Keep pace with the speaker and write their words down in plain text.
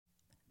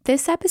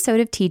This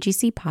episode of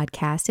TGC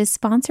Podcast is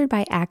sponsored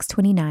by Acts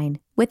 29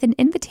 with an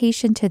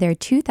invitation to their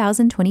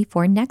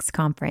 2024 Next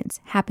Conference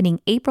happening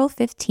April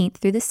 15th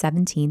through the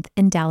 17th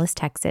in Dallas,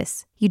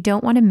 Texas. You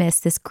don't want to miss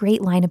this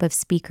great lineup of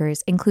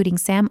speakers, including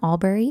Sam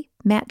Albury,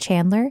 Matt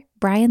Chandler,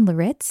 Brian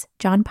Laritz,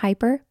 John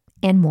Piper,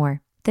 and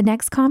more. The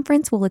Next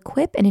Conference will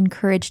equip and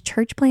encourage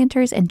church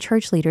planters and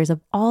church leaders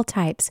of all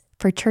types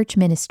for church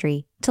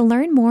ministry. To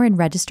learn more and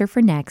register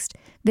for Next,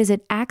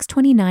 visit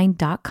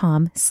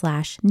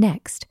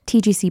acts29.com/next.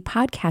 TGC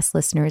podcast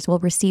listeners will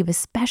receive a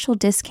special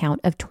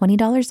discount of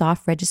 $20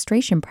 off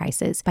registration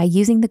prices by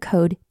using the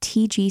code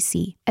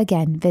TGC.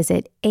 Again,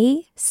 visit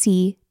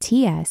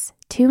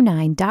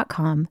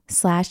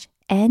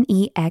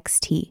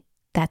acts29.com/next.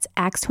 That's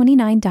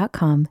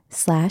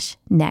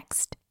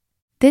acts29.com/next.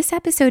 This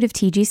episode of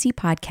TGC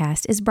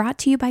Podcast is brought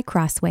to you by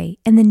Crossway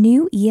and the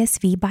new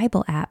ESV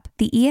Bible app.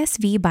 The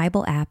ESV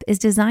Bible app is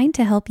designed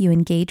to help you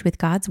engage with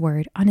God's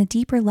Word on a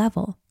deeper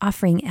level,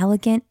 offering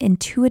elegant,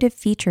 intuitive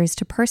features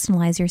to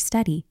personalize your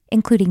study,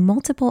 including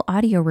multiple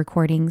audio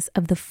recordings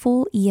of the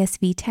full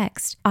ESV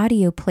text,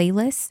 audio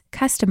playlists,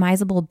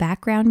 customizable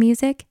background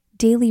music,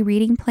 daily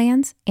reading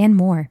plans, and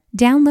more.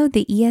 Download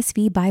the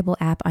ESV Bible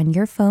app on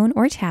your phone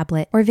or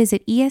tablet or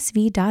visit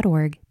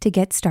esv.org to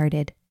get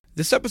started.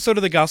 This episode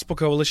of the Gospel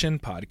Coalition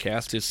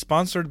podcast is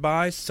sponsored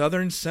by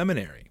Southern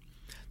Seminary.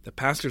 The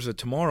pastors of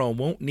tomorrow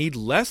won't need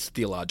less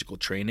theological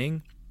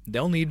training,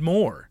 they'll need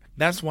more.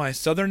 That's why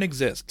Southern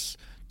exists,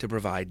 to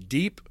provide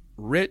deep,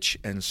 rich,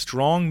 and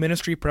strong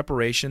ministry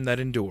preparation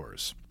that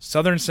endures.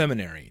 Southern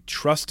Seminary,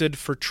 trusted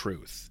for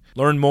truth.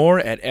 Learn more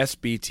at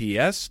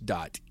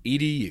sbts.edu.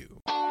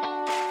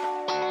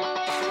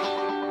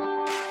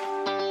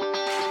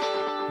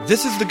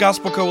 This is the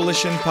Gospel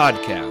Coalition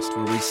podcast,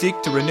 where we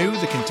seek to renew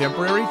the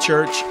contemporary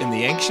church in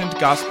the ancient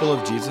gospel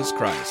of Jesus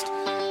Christ.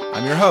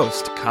 I'm your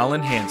host,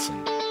 Colin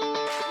Hansen.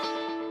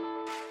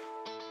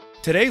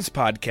 Today's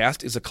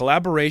podcast is a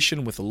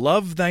collaboration with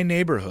Love Thy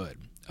Neighborhood,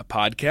 a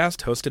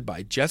podcast hosted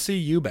by Jesse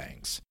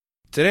Eubanks.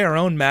 Today, our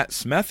own Matt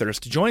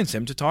Smethurst joins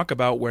him to talk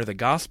about where the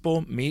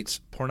gospel meets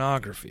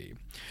pornography.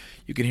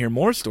 You can hear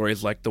more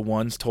stories like the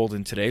ones told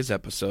in today's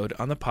episode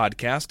on the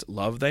podcast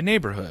Love Thy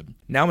Neighborhood,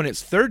 now in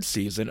its third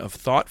season of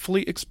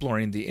thoughtfully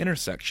exploring the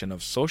intersection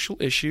of social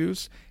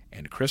issues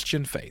and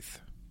Christian faith.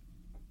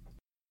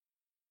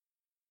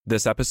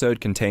 This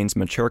episode contains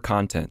mature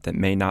content that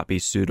may not be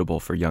suitable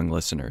for young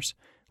listeners.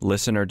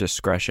 Listener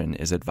discretion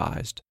is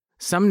advised.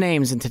 Some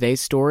names in today's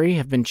story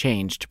have been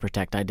changed to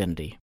protect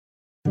identity.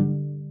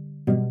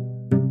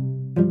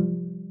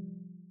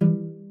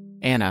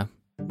 Anna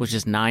was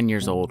just 9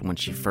 years old when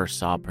she first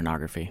saw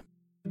pornography.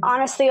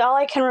 Honestly, all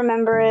I can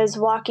remember is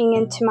walking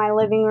into my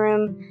living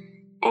room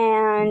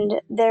and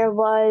there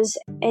was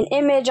an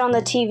image on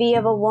the TV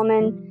of a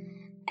woman.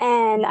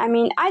 And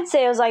I'd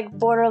say it was like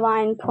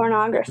borderline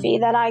pornography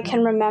that I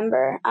can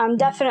remember.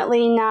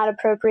 Definitely not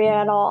appropriate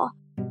at all.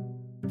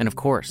 And of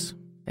course,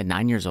 at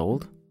 9 years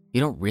old,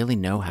 you don't really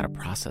know how to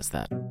process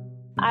that.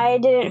 I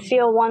didn't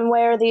feel one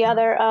way or the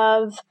other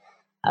of,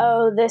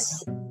 oh,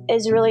 this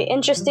is really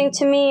interesting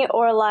to me,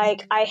 or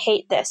like, I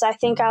hate this. I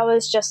think I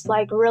was just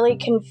like really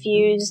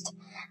confused.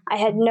 I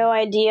had no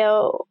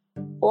idea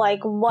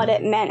like what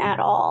it meant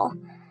at all.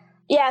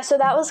 Yeah, so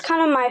that was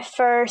kind of my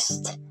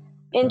first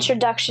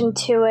introduction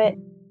to it.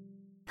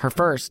 Her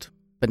first,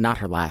 but not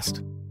her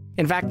last.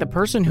 In fact, the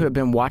person who had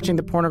been watching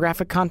the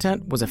pornographic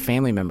content was a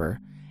family member,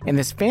 and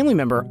this family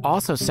member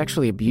also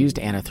sexually abused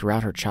Anna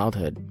throughout her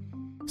childhood.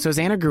 So as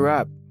Anna grew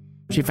up,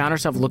 she found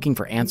herself looking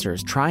for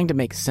answers, trying to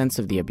make sense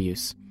of the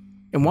abuse.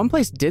 And one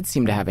place did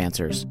seem to have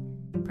answers: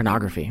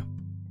 pornography.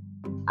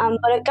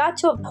 But it got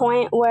to a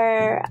point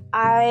where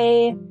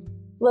I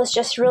was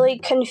just really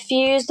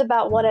confused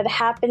about what had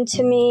happened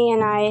to me,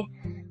 and I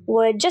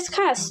would just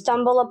kind of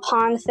stumble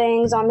upon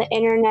things on the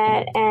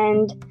internet,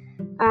 and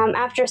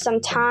after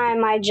some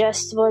time, I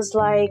just was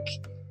like,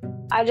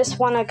 I just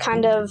want to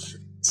kind of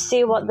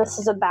see what this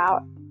is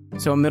about.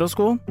 So in middle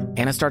school,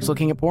 Anna starts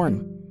looking at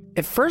porn.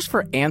 At first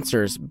for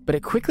answers, but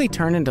it quickly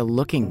turned into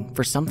looking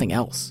for something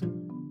else.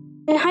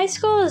 In high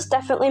school, it was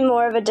definitely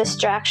more of a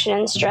distraction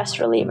and stress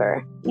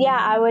reliever. Yeah,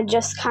 I would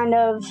just kind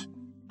of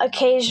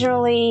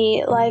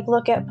occasionally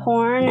look at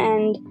porn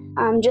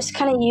and just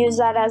kind of use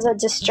that as a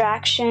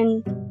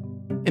distraction.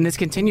 And this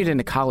continued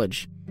into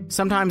college.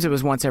 Sometimes it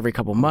was once every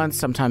couple months,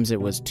 sometimes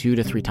it was 2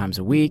 to 3 times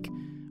a week.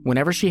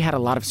 Whenever she had a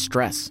lot of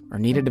stress or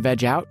needed to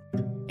veg out,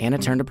 Anna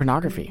turned to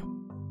pornography.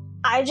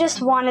 I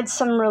just wanted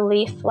some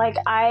relief.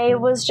 I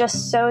was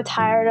just so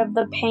tired of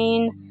the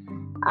pain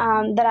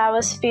that I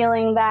was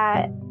feeling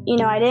that,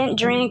 I didn't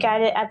drink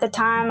at the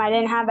time. I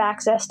didn't have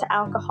access to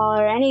alcohol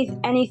or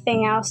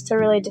anything else to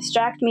really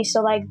distract me.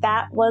 So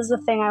that was the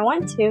thing I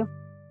went to.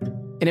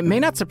 And it may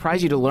not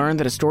surprise you to learn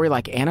that a story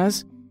like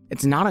Anna's,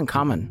 it's not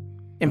uncommon.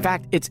 In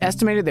fact, it's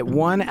estimated that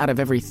 1 out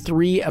of every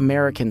 3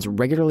 Americans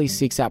regularly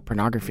seeks out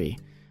pornography.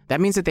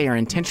 That means that they are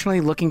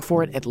intentionally looking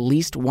for it at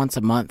least once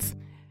a month.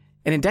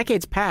 And in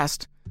decades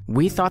past,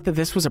 we thought that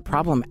this was a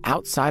problem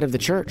outside of the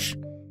church.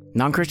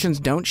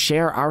 Non-Christians don't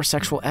share our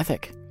sexual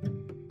ethic.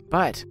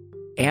 But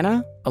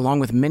Anna, along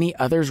with many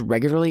others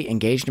regularly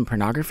engaged in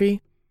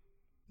pornography,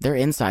 they're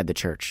inside the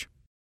church.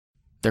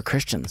 They're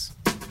Christians.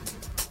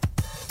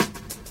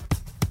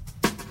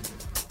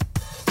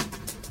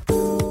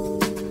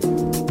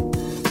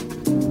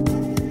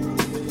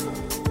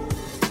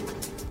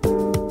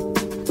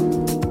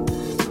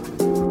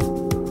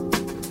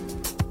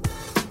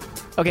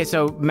 Okay,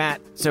 so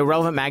Matt,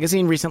 Relevant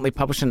Magazine recently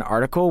published an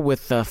article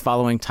with the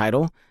following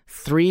title: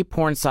 3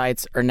 porn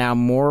sites are now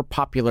more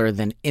popular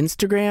than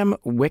Instagram,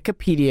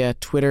 Wikipedia,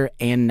 Twitter,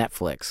 and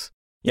Netflix.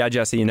 Yeah,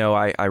 Jesse,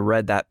 I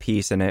read that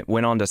piece, and it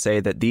went on to say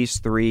that these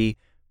 3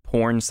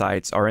 porn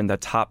sites are in the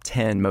top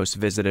 10 most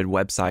visited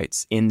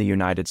websites in the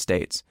United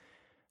States.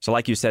 So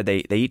like you said,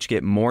 they each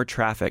get more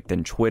traffic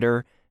than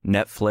Twitter,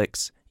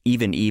 Netflix,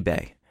 even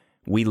eBay.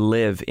 We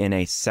live in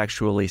a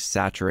sexually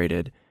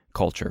saturated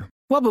culture.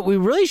 Well, but we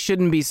really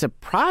shouldn't be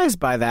surprised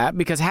by that,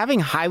 because having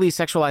highly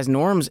sexualized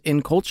norms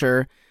in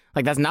culture,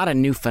 that's not a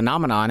new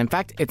phenomenon. In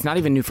fact, it's not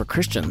even new for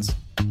Christians.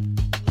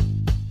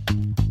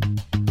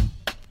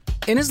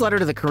 In his letter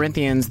to the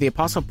Corinthians, the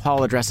Apostle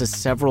Paul addresses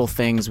several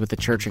things with the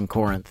church in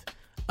Corinth,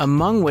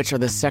 among which are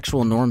the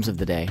sexual norms of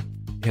the day.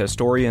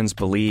 Historians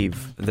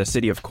believe the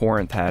city of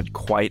Corinth had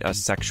quite a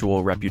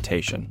sexual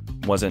reputation.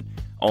 It wasn't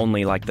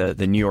only like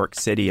the New York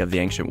City of the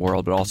ancient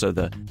world, but also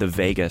the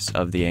Vegas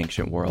of the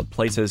ancient world.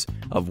 Places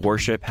of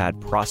worship had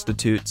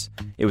prostitutes.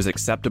 It was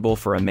acceptable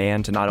for a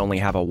man to not only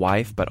have a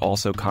wife, but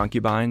also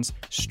concubines,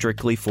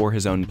 strictly for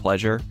his own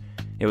pleasure.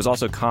 It was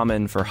also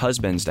common for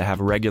husbands to have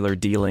regular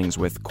dealings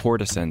with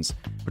courtesans,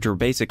 which were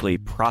basically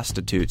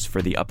prostitutes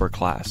for the upper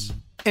class.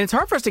 And it's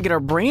hard for us to get our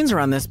brains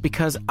around this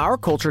because our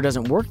culture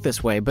doesn't work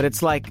this way. But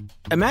it's like,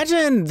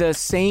 imagine the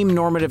same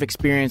normative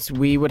experience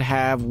we would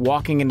have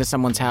walking into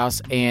someone's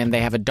house and they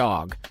have a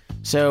dog.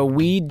 So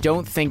we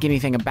don't think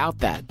anything about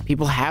that.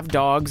 People have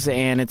dogs,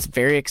 and it's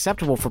very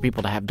acceptable for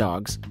people to have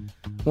dogs.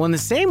 Well, in the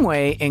same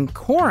way, in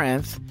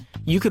Corinth,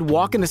 you could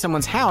walk into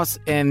someone's house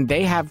and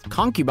they have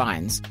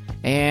concubines,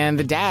 and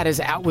the dad is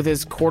out with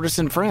his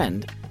courtesan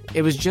friend.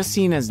 It was just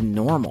seen as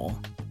normal.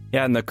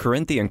 Yeah, and the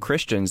Corinthian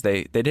Christians,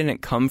 they didn't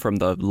come from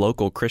the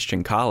local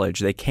Christian college.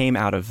 They came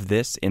out of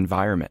this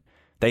environment.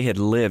 They had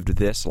lived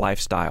this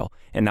lifestyle.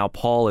 And now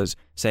Paul is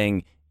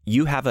saying,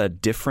 you have a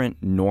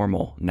different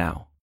normal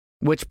now.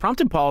 Which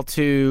prompted Paul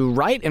to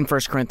write in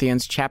 1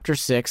 Corinthians chapter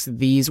 6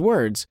 these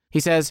words.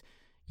 He says,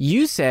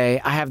 "You say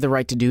I have the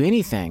right to do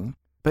anything,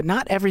 but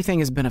not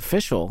everything is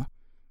beneficial.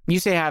 You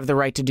say I have the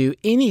right to do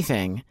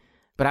anything,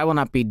 but I will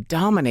not be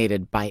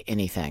dominated by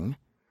anything."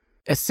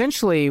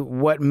 Essentially,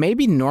 what may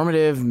be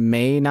normative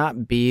may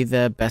not be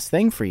the best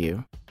thing for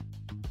you.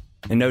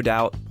 And no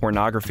doubt,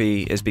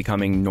 pornography is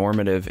becoming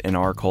normative in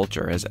our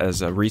culture.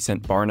 As a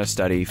recent Barna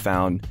study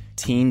found,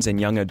 teens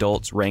and young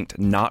adults ranked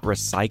not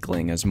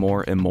recycling as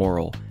more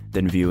immoral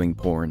than viewing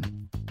porn.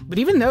 But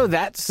even though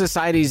that's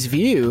society's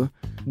view,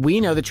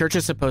 we know the church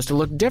is supposed to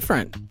look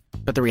different.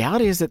 But the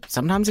reality is that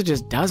sometimes it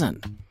just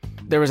doesn't.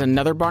 There was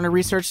another Barna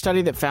research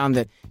study that found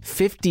that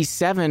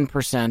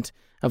 57%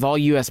 of all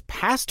U.S.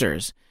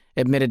 pastors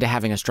admitted to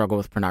having a struggle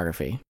with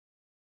pornography.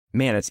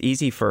 Man, it's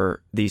easy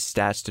for these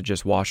stats to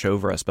just wash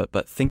over us,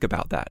 but think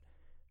about that.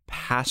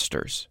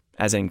 Pastors,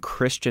 as in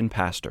Christian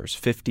pastors,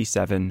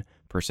 57%.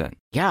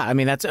 Yeah,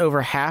 that's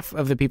over half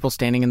of the people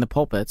standing in the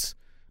pulpits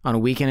on a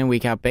week in and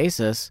week out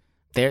basis.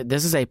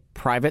 This is a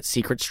private,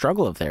 secret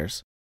struggle of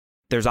theirs.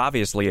 There's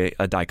obviously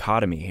a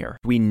dichotomy here.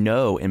 We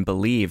know and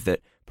believe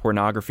that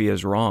pornography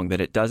is wrong, that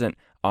it doesn't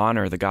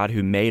honor the God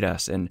who made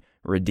us and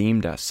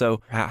redeemed us.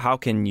 So how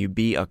can you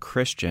be a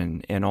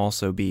Christian and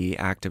also be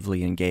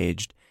actively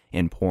engaged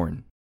in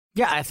porn?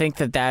 Yeah, I think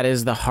that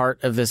is the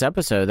heart of this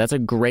episode. That's a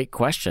great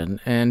question.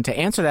 And to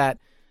answer that,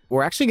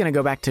 we're actually going to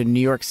go back to New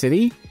York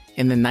City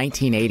in the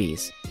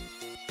 1980s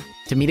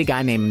to meet a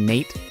guy named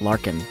Nate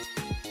Larkin.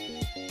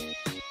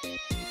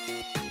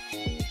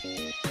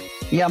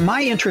 Yeah,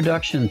 my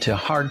introduction to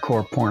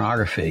hardcore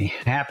pornography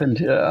happened,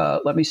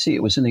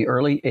 it was in the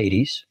early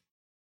 80s.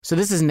 So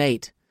this is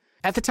Nate.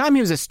 At the time,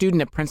 he was a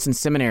student at Princeton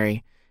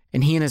Seminary,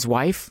 and he and his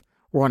wife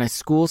were on a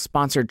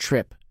school-sponsored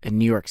trip in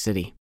New York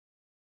City.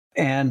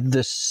 And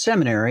the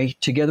seminary,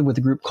 together with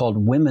a group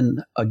called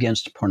Women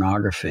Against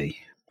Pornography,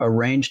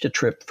 arranged a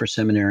trip for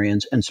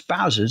seminarians and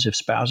spouses, if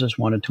spouses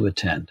wanted to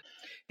attend,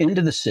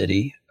 into the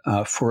city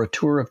for a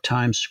tour of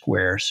Times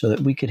Square so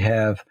that we could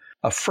have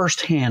a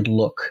firsthand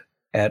look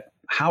at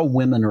how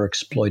women are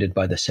exploited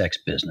by the sex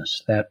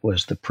business. That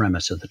was the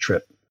premise of the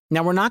trip.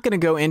 Now, we're not going to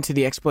go into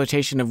the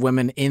exploitation of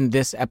women in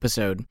this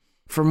episode.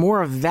 For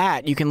more of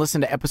that, you can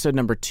listen to episode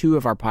number 2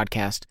 of our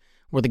podcast,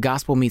 Where the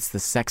Gospel Meets the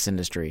Sex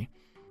Industry.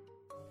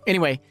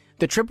 Anyway,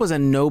 the trip was a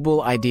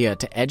noble idea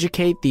to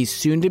educate these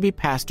soon-to-be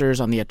pastors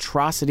on the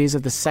atrocities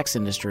of the sex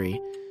industry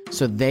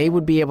so they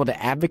would be able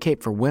to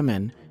advocate for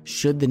women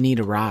should the need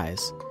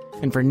arise.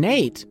 And for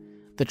Nate,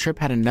 the trip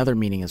had another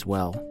meaning as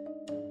well.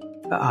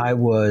 I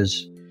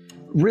was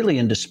really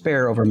in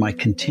despair over my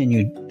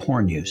continued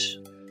porn use.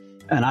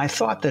 And I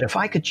thought that if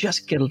I could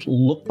just get a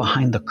look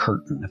behind the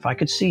curtain, if I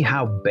could see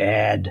how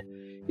bad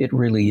it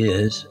really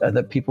is,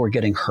 that people are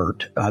getting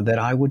hurt, that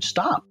I would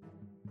stop.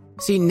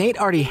 See, Nate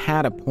already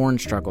had a porn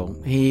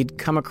struggle. He'd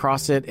come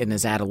across it in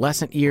his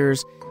adolescent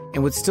years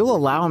and would still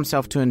allow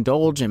himself to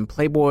indulge in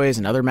Playboys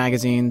and other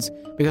magazines.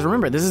 Because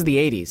remember, this is the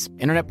 80s.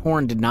 Internet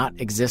porn did not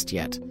exist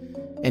yet.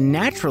 And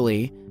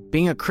naturally,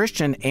 being a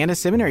Christian and a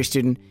seminary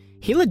student,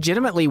 he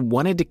legitimately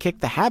wanted to kick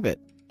the habit.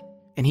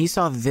 And he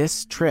saw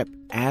this trip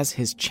as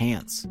his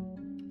chance.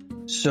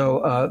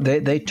 So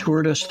they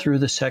toured us through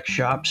the sex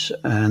shops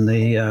and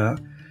the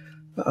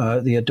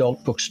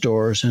adult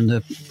bookstores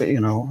and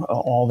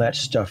all that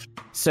stuff.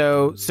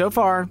 So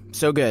far,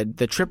 so good.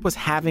 The trip was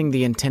having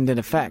the intended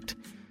effect.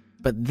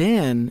 But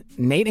then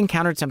Nate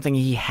encountered something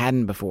he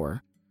hadn't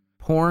before.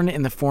 Porn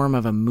in the form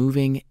of a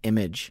moving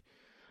image.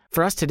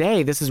 For us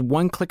today, this is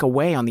one click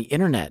away on the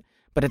internet.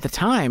 But at the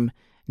time,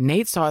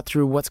 Nate saw it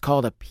through what's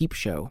called a peep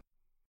show.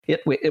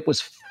 It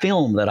was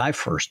film that I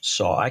first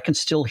saw. I can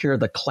still hear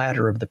the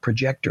clatter of the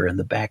projector in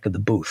the back of the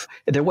booth.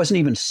 There wasn't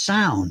even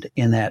sound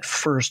in that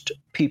first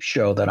peep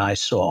show that I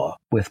saw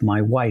with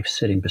my wife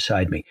sitting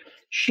beside me.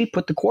 She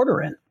put the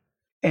quarter in.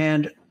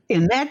 And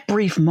in that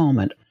brief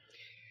moment,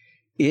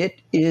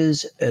 it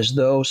is as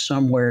though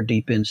somewhere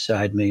deep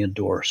inside me a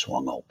door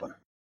swung open.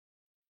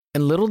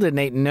 And little did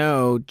Nate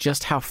know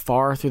just how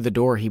far through the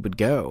door he would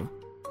go.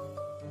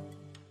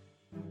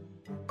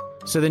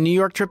 So the New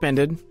York trip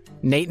ended.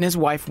 Nate and his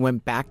wife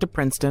went back to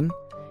Princeton.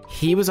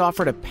 He was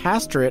offered a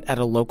pastorate at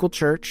a local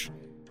church,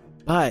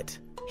 but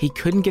he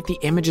couldn't get the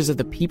images of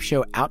the peep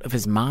show out of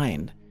his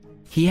mind.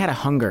 He had a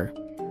hunger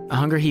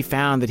he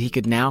found that he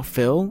could now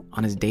fill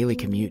on his daily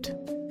commute.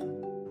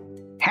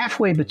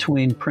 Halfway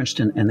between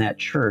Princeton and that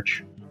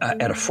church,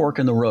 at a fork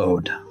in the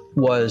road,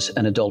 was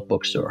an adult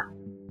bookstore.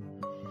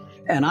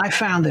 And I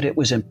found that it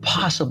was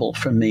impossible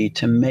for me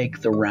to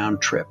make the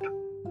round trip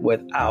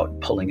without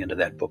pulling into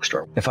that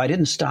bookstore. If I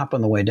didn't stop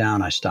on the way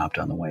down, I stopped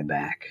on the way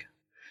back.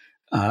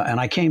 And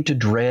I came to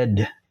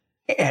dread,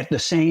 at the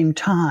same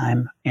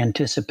time,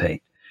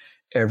 anticipate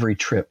every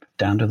trip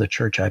down to the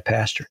church I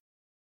pastored.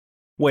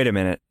 Wait a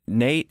minute.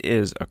 Nate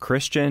is a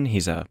Christian.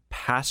 He's a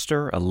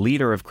pastor, a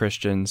leader of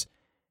Christians,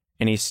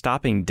 and he's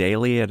stopping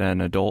daily at an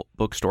adult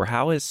bookstore.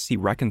 How is he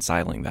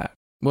reconciling that?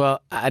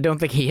 Well, I don't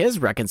think he is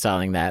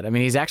reconciling that. I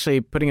mean, he's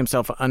actually putting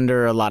himself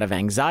under a lot of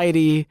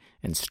anxiety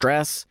and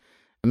stress.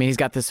 I mean, he's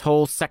got this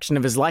whole section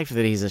of his life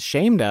that he's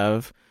ashamed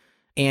of,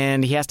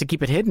 and he has to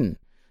keep it hidden.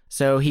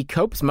 So he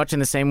copes much in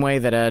the same way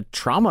that a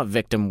trauma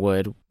victim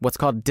would, what's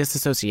called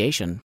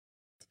disassociation.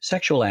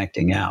 Sexual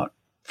acting out,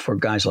 for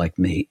guys like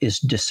me, is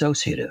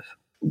dissociative.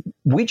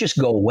 We just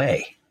go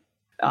away.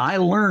 I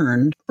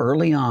learned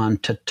early on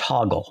to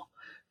toggle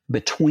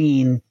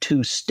between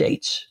two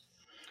states.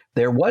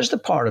 There was the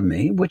part of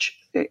me, which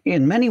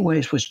in many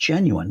ways was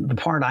genuine, the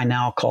part I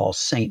now call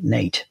Saint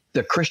Nate,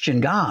 the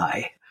Christian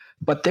guy.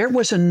 But there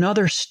was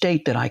another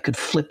state that I could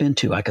flip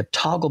into. I could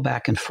toggle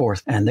back and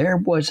forth. And there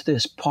was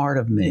this part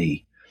of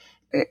me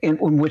in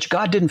which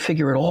God didn't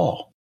figure at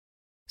all.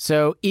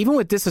 So even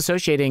with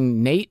disassociating,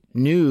 Nate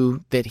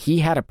knew that he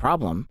had a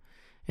problem.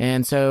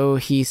 And so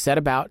he set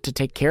about to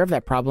take care of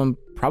that problem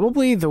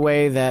probably the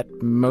way that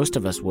most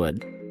of us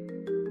would.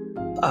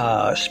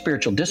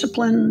 Spiritual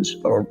disciplines,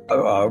 or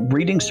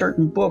reading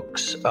certain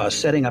books,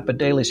 setting up a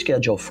daily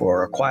schedule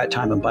for a quiet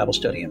time in Bible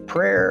study and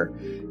prayer,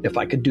 if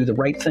I could do the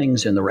right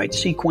things in the right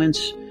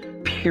sequence,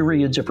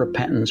 periods of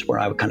repentance where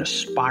I would kind of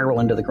spiral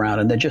into the ground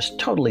and then just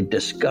totally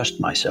disgust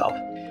myself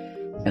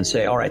and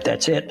say, all right,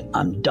 that's it.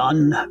 I'm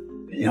done.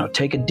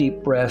 Take a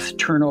deep breath,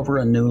 turn over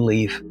a new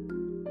leaf.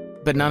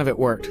 But none of it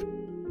worked.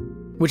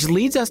 Which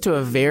leads us to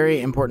a very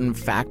important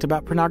fact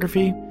about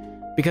pornography.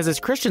 Because as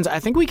Christians, I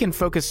think we can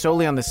focus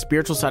solely on the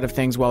spiritual side of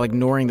things while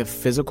ignoring the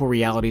physical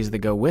realities that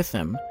go with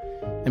them.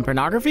 And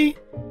pornography,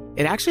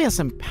 it actually has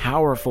some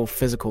powerful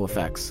physical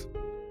effects.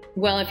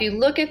 Well, if you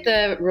look at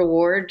the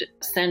reward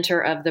center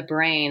of the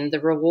brain,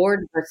 the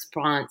reward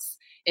response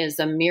is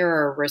a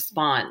mirror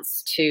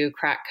response to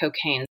crack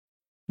cocaine.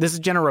 This is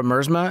Jenna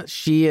Ramersma.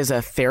 She is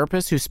a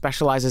therapist who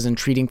specializes in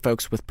treating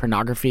folks with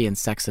pornography and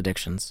sex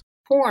addictions.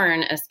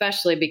 Porn,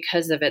 especially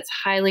because of its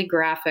highly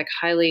graphic,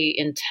 highly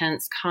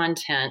intense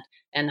content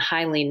and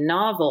highly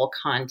novel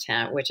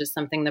content, which is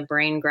something the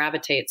brain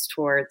gravitates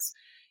towards,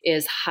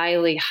 is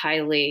highly,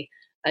 highly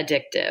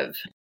addictive.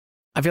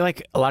 I feel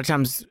like a lot of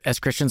times as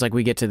Christians,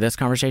 we get to this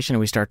conversation and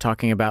we start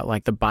talking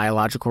about the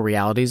biological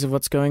realities of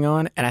what's going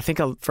on. And I think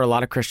for a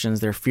lot of Christians,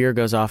 their fear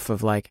goes off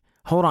of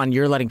hold on,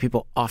 you're letting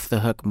people off the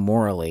hook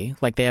morally.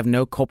 They have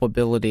no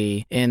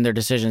culpability in their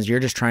decisions. You're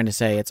just trying to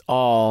say it's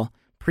all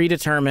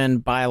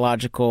predetermined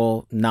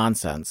biological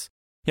nonsense.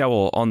 Yeah,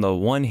 well, on the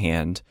one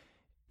hand,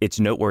 it's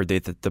noteworthy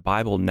that the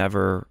Bible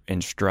never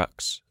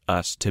instructs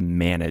us to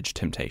manage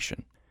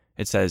temptation.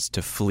 It says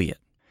to flee it.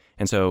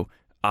 And so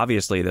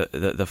obviously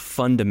the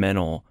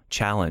fundamental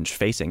challenge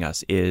facing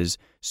us is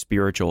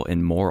spiritual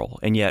and moral.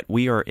 And yet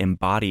we are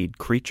embodied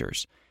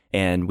creatures,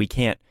 and we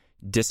can't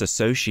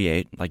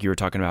disassociate, like you were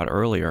talking about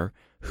earlier,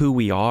 who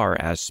we are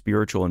as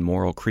spiritual and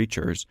moral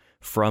creatures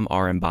from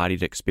our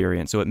embodied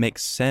experience. So it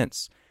makes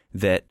sense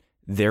that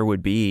there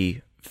would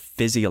be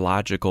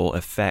physiological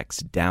effects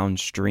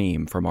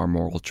downstream from our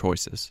moral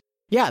choices.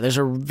 Yeah, there's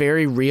a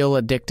very real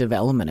addictive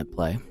element at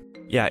play.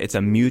 Yeah, it's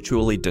a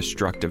mutually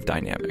destructive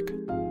dynamic.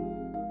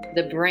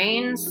 The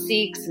brain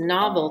seeks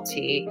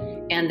novelty,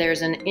 and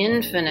there's an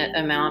infinite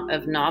amount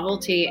of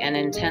novelty and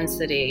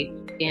intensity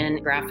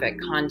in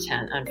graphic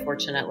content,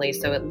 unfortunately.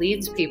 So it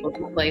leads people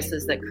to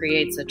places that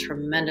creates a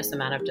tremendous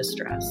amount of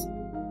distress.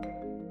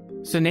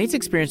 So Nate's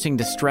experiencing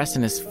distress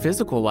in his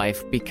physical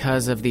life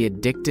because of the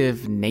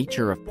addictive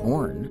nature of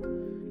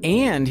porn.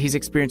 And he's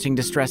experiencing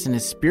distress in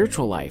his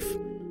spiritual life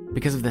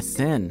because of the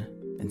sin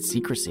and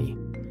secrecy.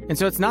 And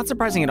so it's not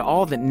surprising at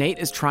all that Nate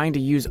is trying to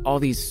use all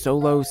these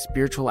solo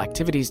spiritual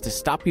activities to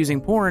stop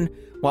using porn,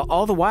 while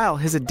all the while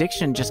his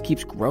addiction just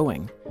keeps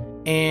growing.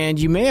 And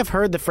you may have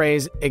heard the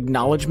phrase,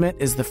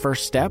 acknowledgement is the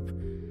first step.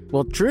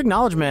 Well, true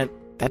acknowledgement,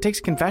 that takes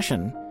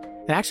confession.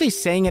 And actually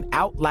saying it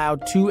out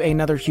loud to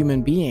another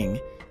human being.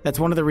 That's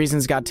one of the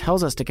reasons God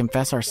tells us to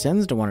confess our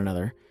sins to one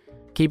another.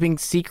 Keeping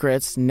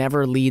secrets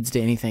never leads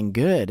to anything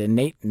good, and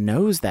Nate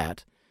knows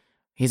that.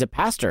 He's a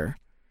pastor.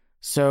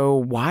 So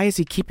why is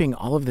he keeping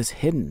all of this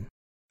hidden?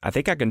 I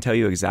think I can tell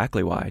you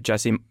exactly why.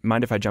 Jesse,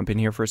 mind if I jump in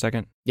here for a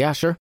second? Yeah,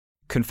 sure.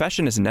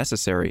 Confession is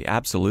necessary,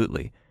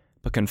 absolutely.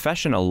 But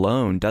confession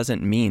alone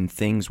doesn't mean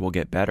things will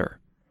get better.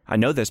 I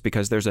know this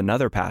because there's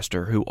another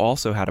pastor who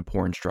also had a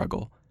porn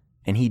struggle,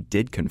 and he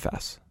did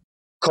confess.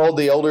 Called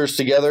the elders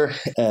together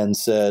and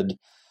said,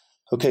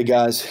 okay,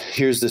 guys,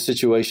 here's the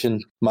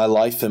situation. My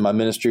life and my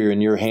ministry are in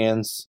your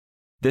hands.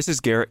 This is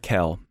Garrett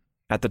Kell.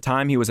 At the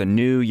time, he was a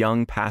new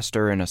young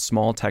pastor in a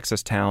small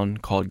Texas town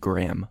called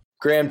Graham.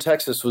 Graham,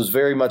 Texas was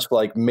very much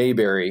like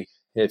Mayberry,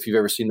 if you've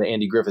ever seen the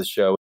Andy Griffith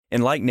Show.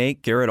 And like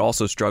Nate, Garrett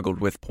also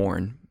struggled with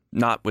porn.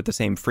 Not with the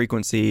same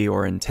frequency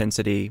or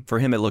intensity. For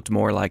him, it looked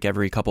more like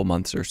every couple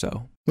months or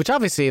so. Which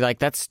obviously,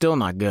 that's still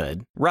not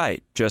good.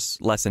 Right,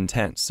 just less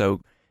intense.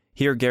 So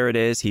here Garrett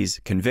is, he's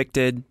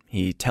convicted.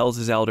 He tells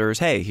his elders,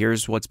 hey,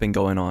 here's what's been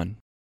going on.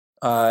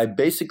 I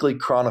basically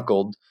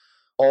chronicled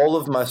all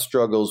of my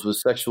struggles with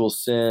sexual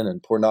sin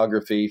and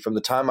pornography from the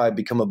time I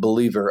become a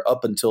believer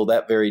up until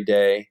that very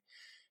day,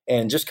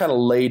 and just kind of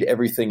laid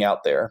everything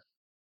out there.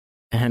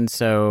 And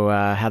so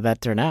how'd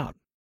that turn out?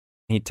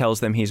 He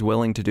tells them he's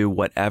willing to do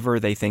whatever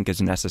they think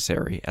is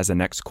necessary as a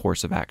next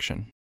course of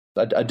action.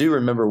 I do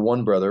remember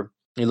one brother,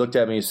 he looked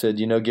at me and said,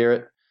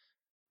 Garrett,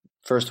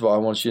 first of all, I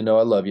want you to know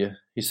I love you.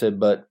 He said,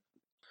 but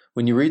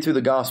when you read through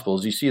the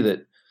Gospels, you see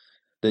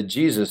that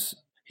Jesus,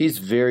 he's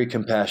very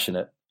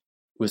compassionate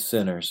with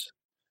sinners,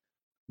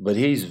 but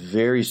he's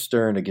very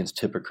stern against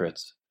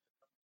hypocrites.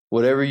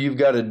 Whatever you've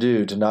got to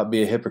do to not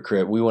be a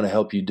hypocrite, we want to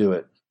help you do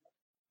it,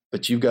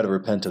 but you've got to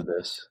repent of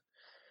this.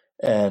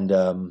 And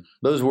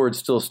those words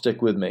still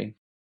stick with me.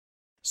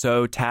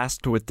 So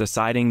tasked with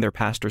deciding their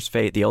pastor's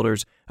fate, the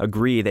elders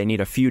agree they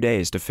need a few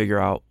days to figure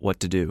out what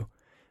to do.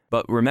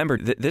 But remember,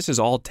 this is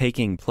all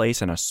taking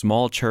place in a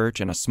small church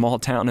in a small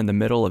town in the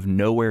middle of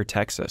nowhere,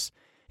 Texas.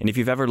 And if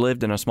you've ever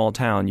lived in a small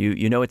town,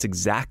 you know it's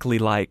exactly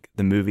like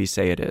the movies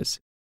say it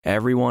is.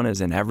 Everyone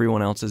is in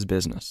everyone else's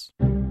business.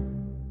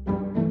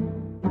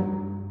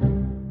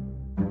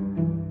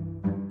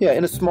 Yeah,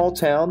 in a small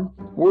town,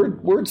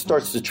 word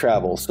starts to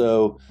travel.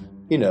 So,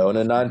 in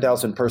a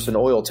 9,000 person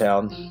oil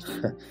town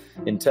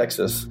in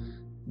Texas,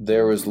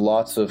 there was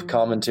lots of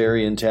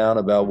commentary in town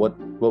about what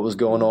was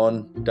going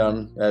on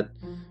down at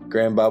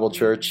Graham Bible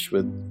Church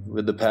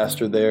with the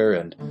pastor there,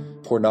 and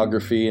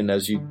pornography. And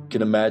as you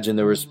can imagine,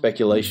 there was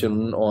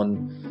speculation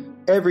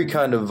on every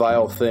kind of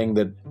vile thing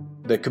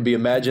that could be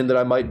imagined that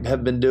I might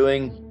have been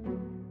doing.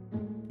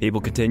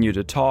 People continue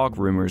to talk,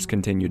 rumors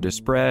continue to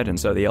spread, and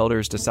so the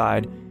elders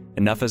decide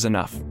enough is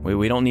enough.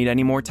 We don't need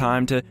any more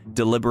time to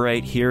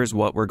deliberate. Here's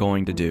what we're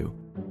going to do.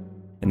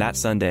 And that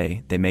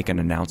Sunday, they make an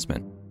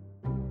announcement.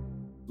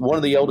 One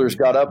of the elders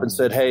got up and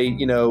said, hey,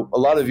 a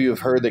lot of you have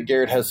heard that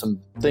Garrett has some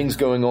things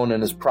going on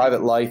in his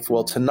private life.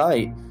 Well,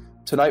 tonight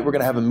we're going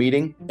to have a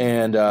meeting,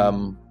 and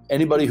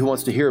anybody who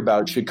wants to hear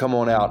about it should come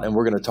on out, and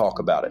we're going to talk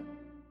about it.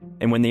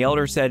 And when the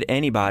elder said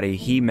anybody,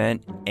 he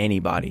meant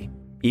anybody.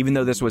 Even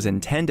though this was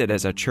intended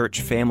as a church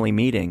family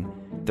meeting,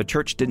 the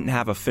church didn't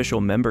have official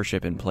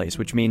membership in place,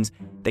 which means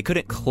they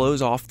couldn't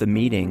close off the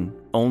meeting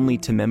only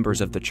to members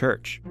of the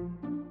church.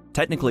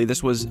 Technically,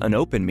 this was an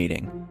open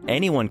meeting.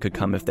 Anyone could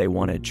come if they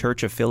wanted,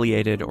 church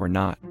affiliated or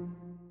not.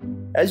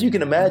 As you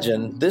can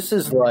imagine, this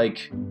is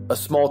like a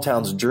small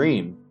town's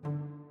dream.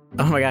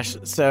 Oh my gosh.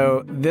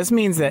 So this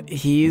means that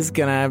he's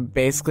gonna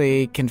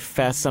basically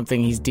confess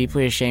something he's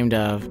deeply ashamed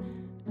of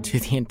to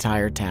the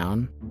entire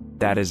town.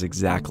 That is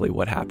exactly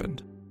what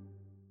happened.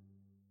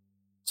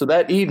 So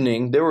that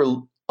evening, there were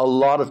a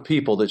lot of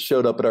people that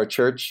showed up at our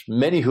church,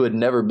 many who had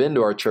never been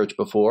to our church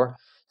before,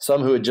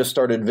 some who had just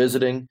started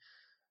visiting,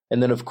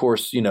 and then, of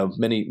course,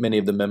 many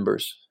of the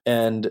members.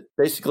 And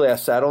basically, I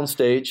sat on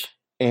stage,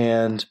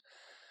 and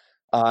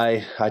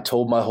I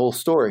told my whole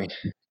story,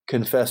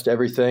 confessed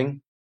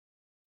everything.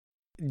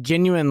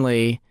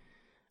 Genuinely,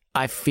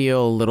 I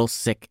feel a little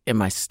sick in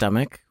my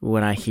stomach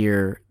when I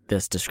hear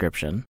this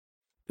description.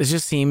 This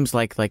just seems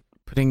like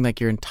putting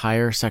your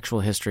entire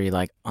sexual history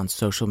on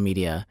social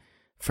media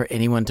for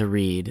anyone to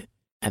read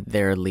at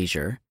their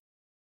leisure.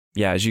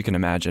 Yeah, as you can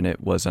imagine,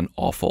 it was an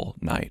awful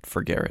night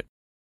for Garrett.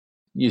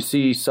 You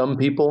see some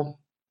people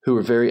who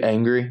are very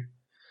angry.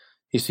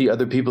 You see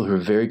other people who are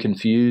very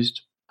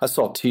confused. I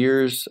saw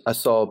tears. I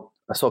saw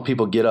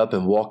people get up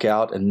and walk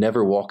out and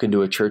never walk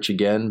into a church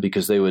again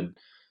because they would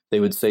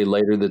say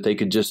later that they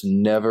could just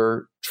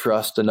never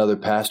trust another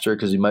pastor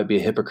because he might be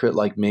a hypocrite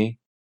like me.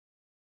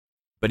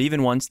 But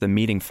even once the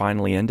meeting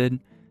finally ended,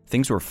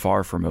 things were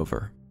far from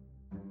over.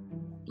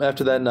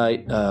 After that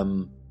night,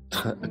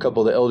 a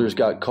couple of the elders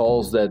got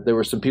calls that there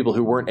were some people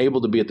who weren't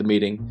able to be at the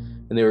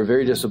meeting, and they were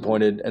very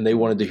disappointed, and they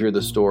wanted to hear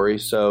the story.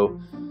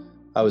 So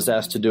I was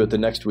asked to do it the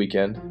next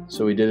weekend,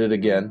 so we did it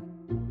again.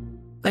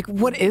 Like,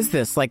 what is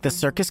this? Like, the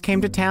circus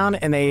came to town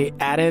and they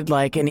added,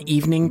 like, an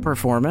evening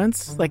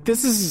performance? Like,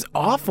 this is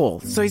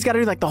awful. So he's got to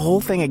do, like, the whole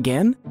thing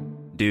again?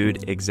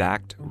 Dude,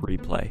 exact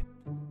replay.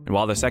 And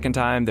while the second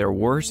time there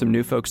were some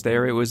new folks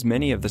there, it was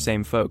many of the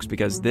same folks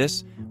because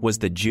this was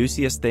the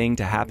juiciest thing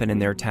to happen in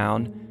their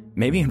town,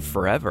 maybe in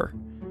forever.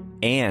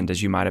 And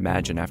as you might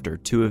imagine, after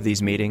 2 of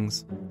these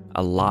meetings,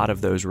 a lot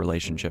of those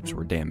relationships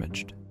were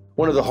damaged.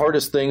 One of the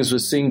hardest things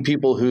was seeing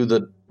people who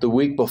the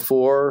week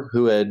before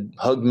who had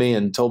hugged me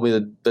and told me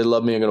that they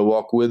loved me and going to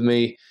walk with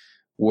me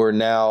were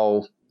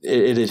now,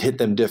 it had hit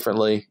them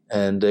differently,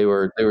 and they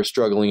were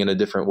struggling in a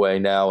different way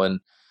now. And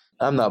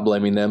I'm not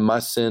blaming them. My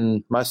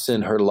sin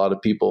hurt a lot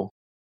of people.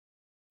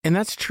 And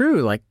that's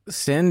true. Like,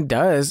 sin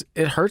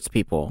it hurts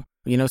people.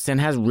 You know, sin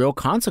has real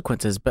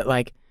consequences, but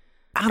like,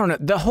 I don't know.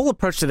 The whole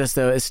approach to this,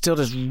 though, is still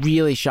just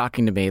really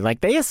shocking to me.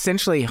 Like, they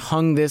essentially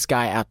hung this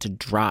guy out to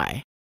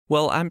dry.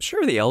 Well, I'm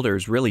sure the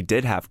elders really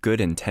did have good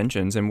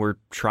intentions and were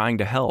trying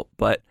to help,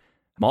 but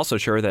I'm also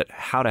sure that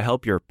how to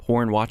help your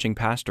porn-watching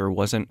pastor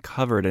wasn't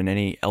covered in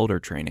any elder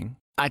training.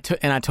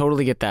 And I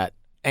totally get that.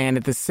 And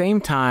at the same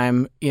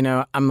time, you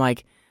know, I'm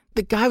like,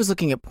 the guy was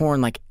looking at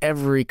porn like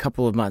every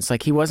couple of months.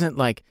 Like, he wasn't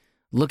like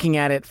looking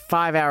at it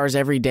 5 hours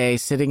every day,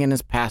 sitting in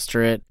his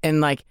pastorate,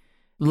 and like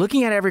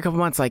looking at it every couple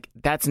of months. Like,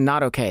 that's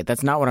not okay.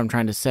 That's not what I'm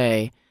trying to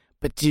say.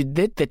 But dude,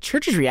 the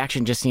church's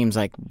reaction just seems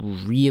like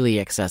really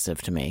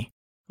excessive to me.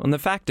 And the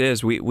fact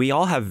is, we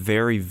all have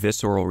very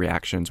visceral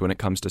reactions when it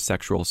comes to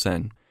sexual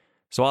sin.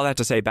 So all that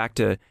to say, back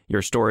to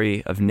your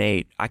story of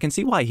Nate, I can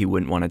see why he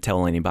wouldn't want to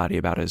tell anybody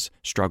about his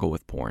struggle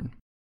with porn.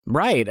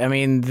 Right. I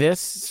mean, this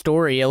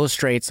story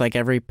illustrates like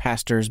every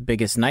pastor's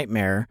biggest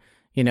nightmare.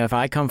 You know, if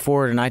I come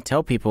forward and I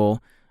tell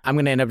people, I'm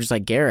going to end up just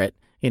like Garrett,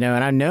 you know,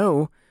 and I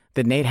know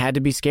that Nate had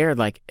to be scared.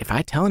 Like, if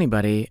I tell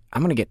anybody,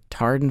 I'm going to get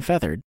tarred and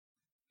feathered.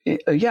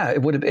 Yeah,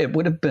 it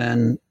would have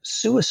been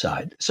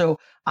suicide. So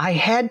I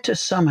had to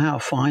somehow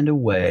find a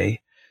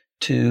way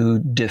to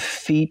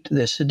defeat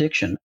this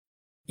addiction.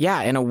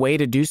 Yeah, and a way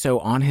to do so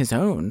on his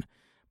own.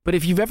 But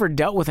if you've ever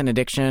dealt with an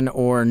addiction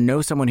or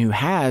know someone who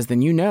has,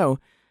 then you know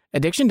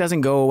addiction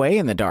doesn't go away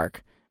in the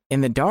dark. In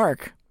the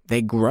dark,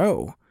 they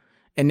grow.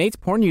 And Nate's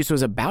porn use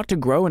was about to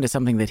grow into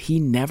something that he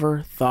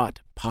never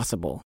thought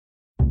possible.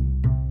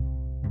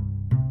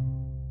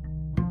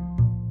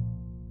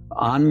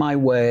 On my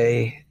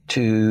way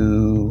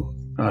to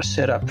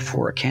set up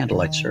for a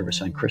candlelight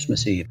service on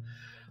Christmas Eve,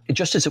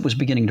 just as it was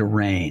beginning to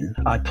rain,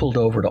 I pulled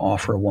over to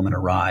offer a woman a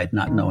ride,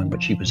 not knowing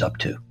what she was up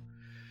to.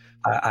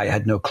 I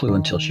had no clue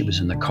until she was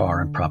in the car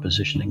and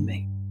propositioning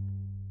me.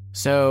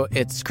 So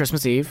it's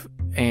Christmas Eve,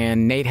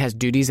 and Nate has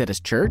duties at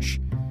his church,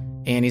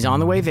 and he's on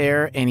the way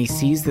there, and he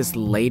sees this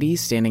lady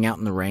standing out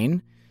in the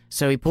rain.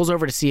 So he pulls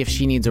over to see if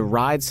she needs a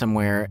ride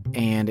somewhere,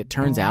 and it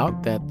turns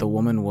out that the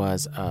woman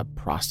was a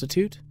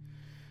prostitute.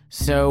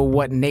 So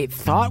what Nate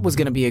thought was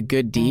going to be a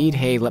good deed,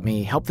 hey, let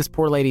me help this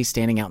poor lady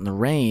standing out in the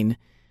rain,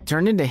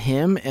 turned into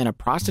him and a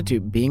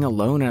prostitute being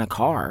alone in a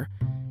car.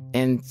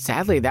 And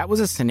sadly, that was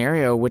a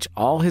scenario which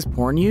all his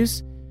porn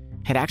use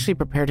had actually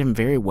prepared him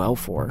very well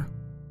for.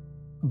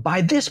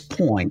 By this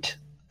point,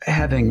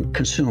 having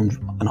consumed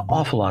an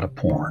awful lot of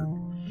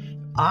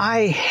porn,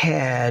 I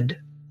had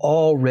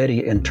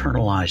already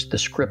internalized the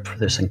script for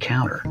this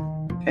encounter.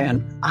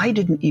 And I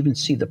didn't even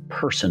see the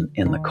person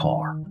in the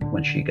car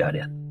when she got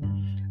in.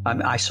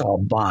 I saw a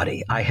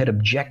body. I had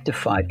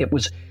objectified.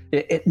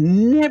 It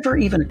never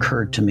even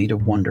occurred to me to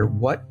wonder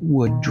what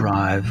would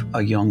drive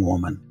a young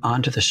woman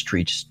onto the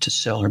streets to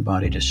sell her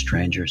body to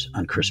strangers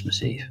on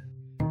Christmas Eve.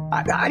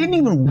 I didn't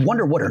even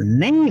wonder what her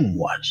name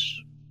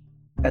was.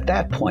 At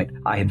that point,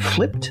 I had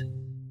flipped.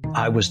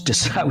 I was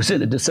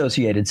in a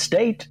dissociated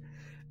state,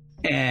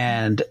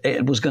 and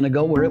it was going to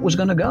go where it was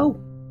going to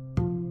go.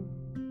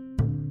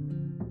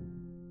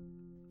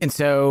 And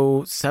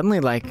so suddenly,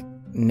 like,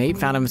 Nate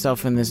found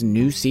himself in this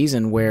new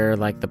season where,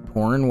 like, the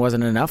porn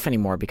wasn't enough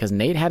anymore because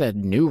Nate had a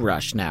new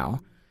rush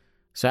now.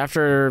 So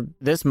after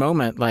this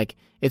moment, like,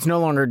 it's no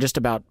longer just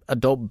about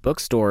adult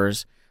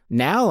bookstores.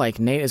 Now, like,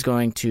 Nate is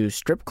going to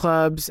strip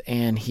clubs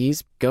and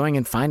he's going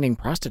and finding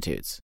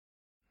prostitutes.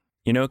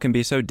 You know, it can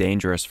be so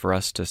dangerous for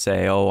us to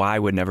say, oh, I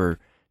would never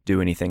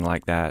do anything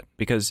like that,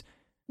 because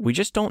we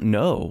just don't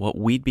know what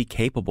we'd be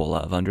capable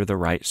of under the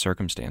right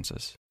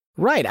circumstances.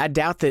 Right. I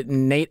doubt that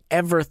Nate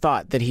ever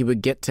thought that he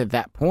would get to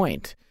that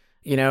point,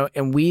 you know,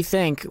 and we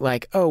think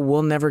like, oh,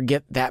 we'll never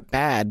get that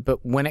bad.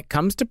 But when it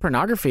comes to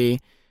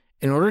pornography,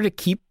 in order to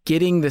keep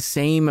getting the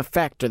same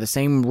effect or the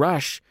same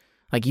rush,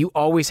 like you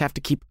always have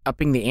to keep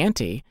upping the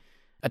ante,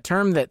 a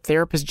term that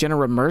therapist Jenna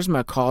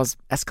Remersma calls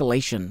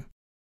escalation.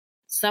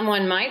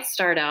 Someone might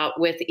start out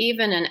with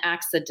even an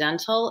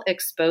accidental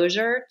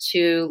exposure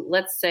to,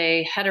 let's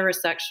say,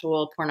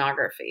 heterosexual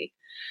pornography.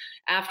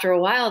 After a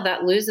while,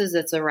 that loses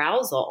its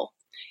arousal,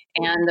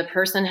 and the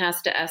person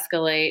has to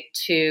escalate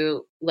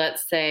to,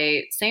 let's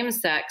say,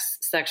 same-sex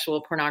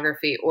sexual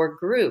pornography or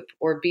group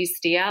or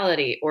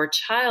bestiality or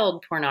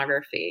child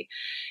pornography.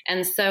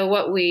 And so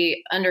what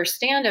we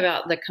understand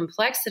about the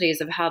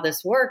complexities of how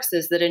this works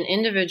is that an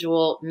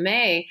individual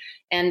may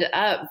end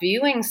up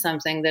viewing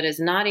something that is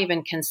not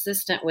even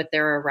consistent with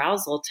their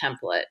arousal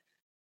template.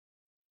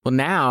 Well,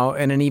 now,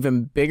 in an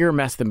even bigger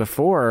mess than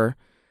before,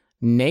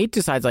 Nate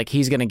decides like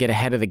he's going to get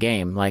ahead of the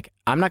game. Like,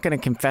 I'm not going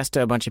to confess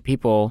to a bunch of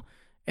people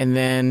and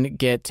then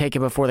get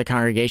taken before the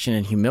congregation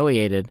and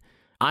humiliated.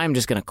 I'm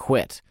just going to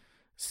quit.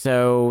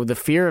 So the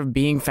fear of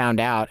being found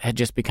out had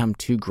just become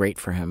too great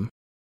for him.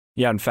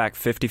 Yeah, in fact,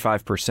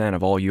 55%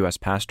 of all U.S.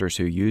 pastors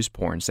who use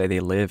porn say they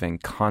live in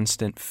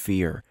constant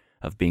fear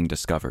of being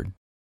discovered.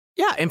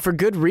 Yeah, and for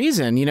good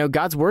reason. You know,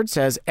 God's word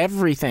says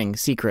everything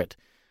secret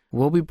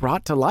will be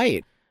brought to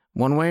light.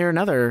 One way or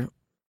another,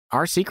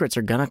 our secrets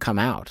are going to come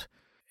out.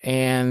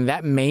 And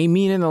that may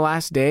mean in the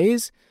last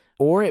days,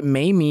 or it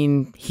may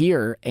mean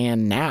here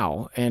and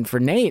now. And for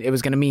Nate, it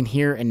was going to mean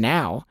here and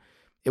now.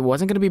 It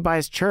wasn't going to be by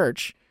his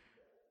church,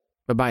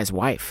 but by his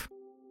wife.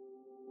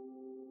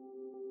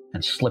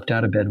 And slipped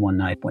out of bed one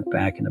night, went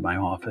back into my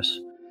office,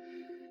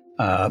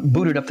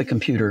 booted up the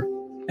computer,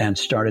 and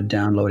started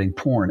downloading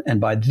porn.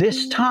 And by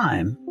this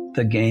time,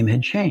 the game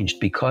had changed,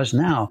 because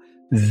now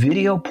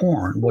video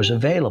porn was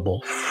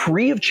available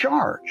free of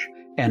charge,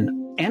 and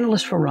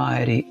endless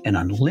variety and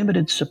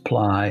unlimited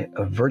supply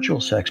of virtual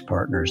sex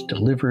partners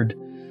delivered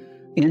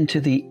into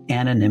the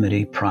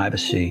anonymity,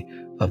 privacy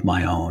of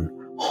my own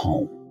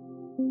home.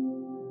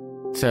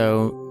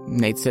 So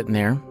Nate's sitting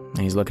there and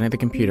he's looking at the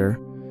computer.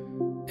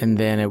 And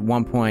then at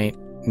one point,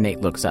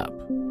 Nate looks up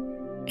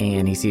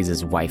and he sees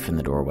his wife in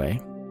the doorway.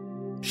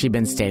 She'd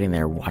been standing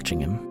there watching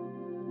him.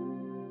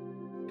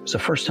 It was the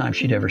first time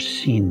she'd ever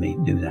seen me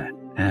do that.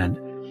 And,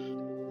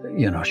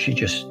 you know, she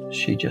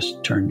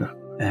just turned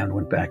and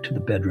went back to the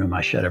bedroom. I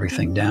shut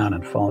everything down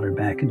and followed her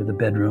back into the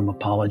bedroom,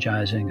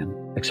 apologizing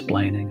and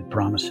explaining and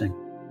promising.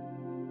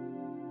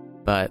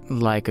 But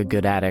like a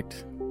good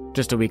addict,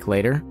 just a week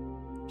later,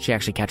 she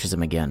actually catches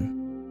him again.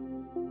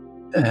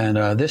 And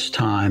this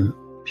time,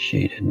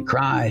 she didn't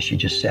cry. She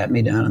just sat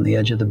me down on the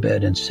edge of the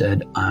bed and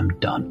said, "I'm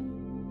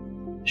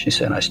done." She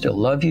said, "I still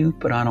love you,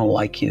 but I don't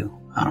like you.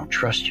 I don't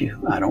trust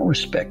you. I don't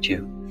respect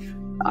you.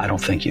 I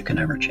don't think you can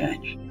ever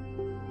change."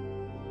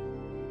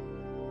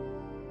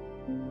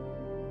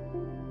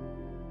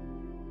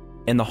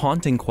 And the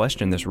haunting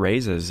question this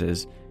raises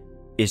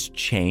is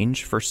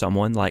change for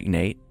someone like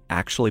Nate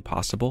actually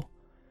possible?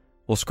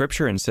 Well,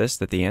 Scripture insists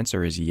that the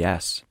answer is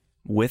yes.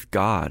 With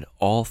God,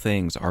 all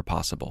things are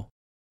possible.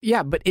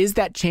 Yeah, but is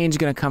that change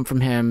going to come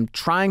from him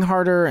trying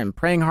harder and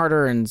praying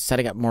harder and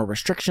setting up more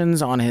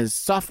restrictions on his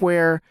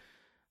software?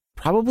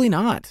 Probably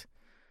not.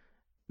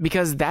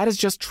 Because that is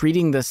just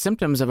treating the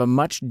symptoms of a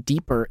much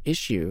deeper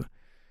issue.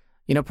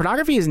 You know,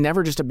 pornography is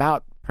never just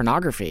about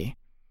pornography.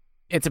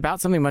 It's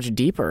about something much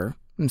deeper.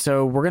 And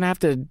so we're going to have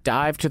to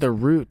dive to the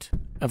root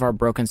of our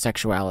broken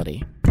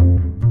sexuality.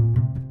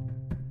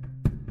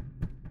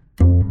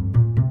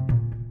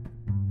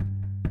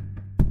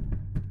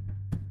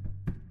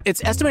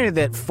 It's estimated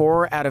that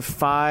 4 out of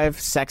 5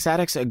 sex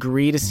addicts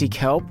agree to seek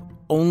help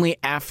only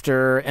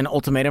after an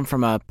ultimatum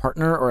from a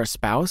partner or a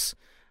spouse.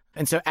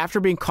 And so after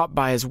being caught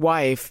by his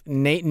wife,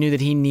 Nate knew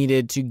that he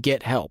needed to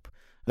get help.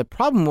 The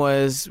problem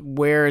was,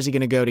 where is he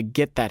going to go to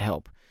get that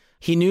help?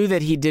 He knew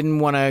that he didn't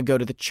want to go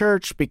to the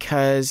church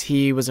because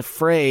he was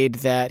afraid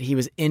that he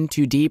was in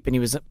too deep and he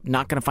was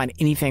not going to find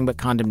anything but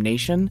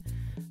condemnation.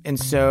 And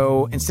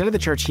so instead of the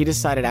church, he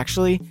decided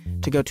actually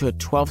to go to a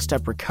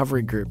 12-step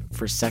recovery group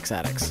for sex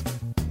addicts.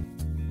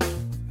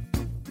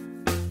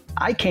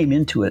 I came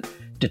into it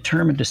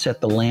determined to set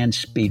the land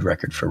speed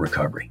record for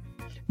recovery.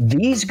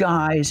 These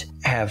guys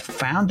have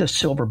found a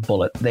silver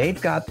bullet.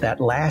 They've got that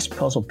last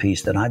puzzle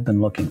piece that I've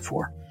been looking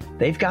for.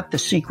 They've got the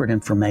secret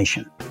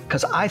information,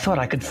 because I thought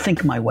I could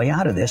think my way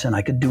out of this and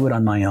I could do it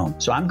on my own.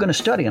 So I'm going to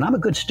study, and I'm a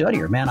good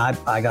studier, man.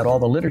 I got all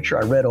the literature.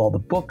 I read all the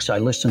books. I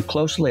listened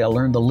closely. I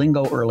learned the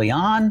lingo early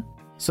on.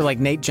 So like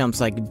Nate jumps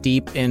like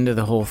deep into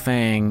the whole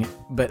thing,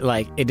 but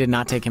like it did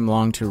not take him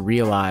long to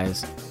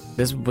realize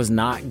this was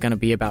not going to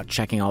be about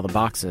checking all the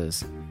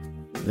boxes.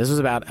 This was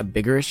about a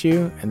bigger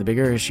issue, and the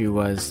bigger issue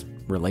was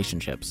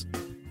relationships.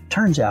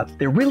 Turns out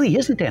there really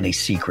isn't any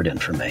secret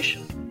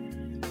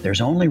information. There's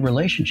only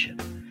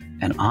relationship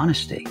and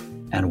honesty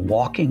and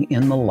walking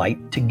in the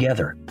light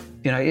together.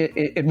 You know,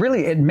 it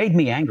made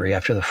me angry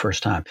after the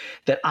first time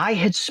that I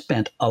had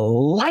spent a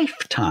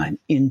lifetime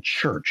in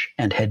church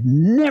and had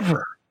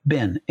never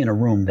been in a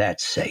room that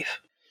safe.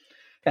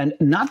 And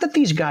not that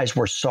these guys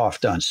were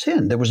soft on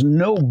sin. There was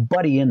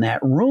nobody in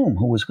that room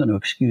who was going to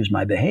excuse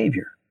my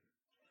behavior.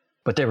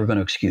 But they were going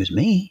to excuse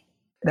me.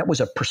 That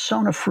was a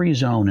persona-free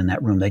zone in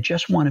that room. They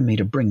just wanted me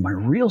to bring my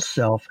real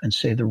self and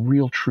say the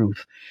real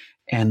truth.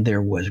 And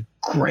there was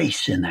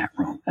grace in that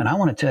room. And I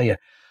want to tell you,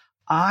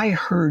 I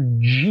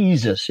heard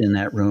Jesus in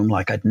that room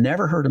like I'd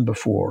never heard him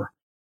before.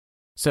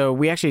 So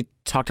we actually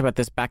talked about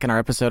this back in our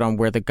episode on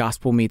Where the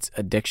Gospel Meets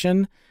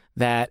Addiction,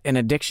 that an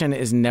addiction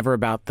is never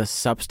about the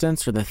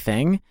substance or the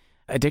thing.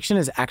 Addiction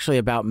is actually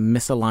about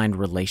misaligned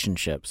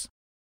relationships.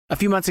 A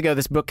few months ago,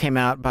 this book came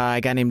out by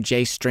a guy named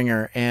Jay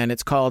Stringer, and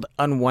it's called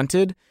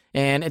Unwanted.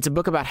 And it's a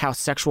book about how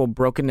sexual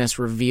brokenness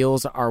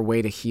reveals our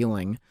way to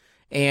healing.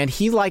 And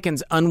he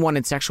likens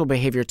unwanted sexual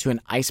behavior to an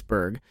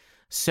iceberg.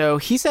 So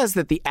he says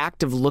that the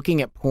act of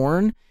looking at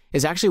porn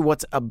is actually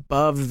what's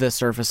above the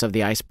surface of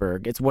the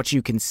iceberg. It's what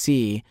you can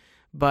see,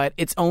 but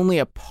it's only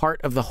a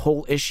part of the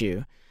whole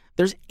issue.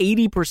 There's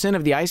 80%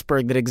 of the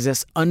iceberg that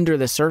exists under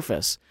the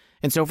surface.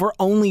 And so if we're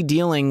only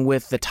dealing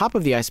with the top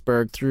of the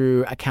iceberg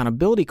through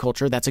accountability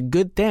culture, that's a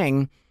good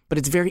thing, but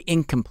it's very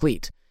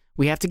incomplete.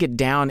 We have to get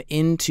down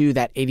into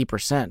that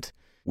 80%.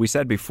 We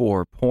said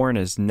before, porn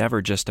is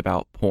never just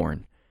about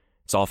porn.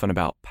 It's often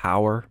about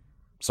power.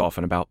 It's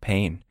often about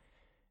pain.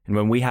 And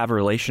when we have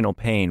relational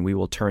pain, we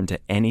will turn to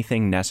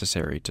anything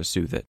necessary to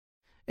soothe it.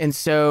 And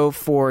so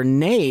for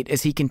Nate,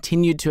 as he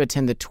continued to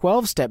attend the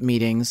 12-step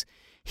meetings,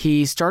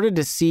 he started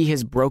to see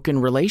his broken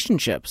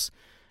relationships,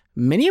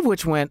 many of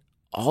which went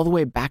all the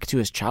way back to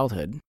his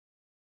childhood.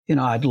 You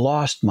know, I'd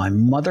lost my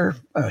mother.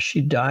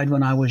 She died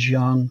when I was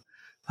young.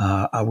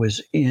 I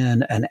was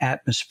in an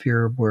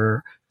atmosphere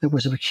where there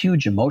was a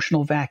huge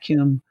emotional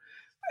vacuum,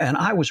 and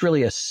I was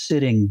really a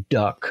sitting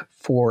duck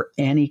for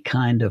any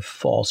kind of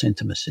false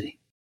intimacy.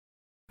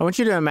 I want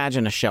you to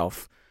imagine a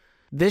shelf.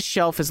 This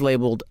shelf is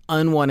labeled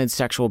unwanted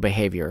sexual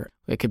behavior.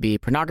 It could be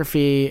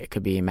pornography, it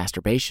could be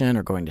masturbation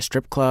or going to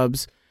strip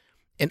clubs.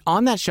 And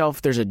on that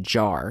shelf, there's a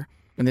jar,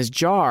 and this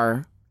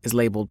jar is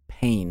labeled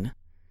pain.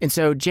 And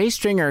so Jay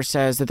Stringer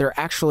says that there are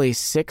actually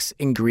 6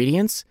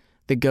 ingredients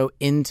that go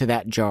into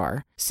that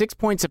jar, 6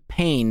 points of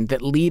pain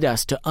that lead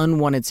us to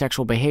unwanted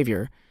sexual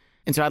behavior.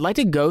 And so I'd like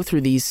to go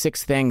through these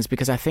 6 things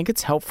because I think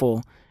it's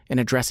helpful in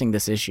addressing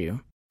this issue.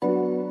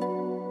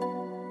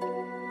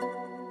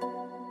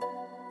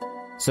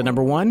 So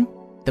number 1,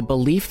 the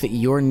belief that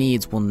your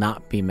needs will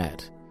not be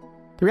met.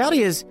 The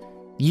reality is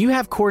you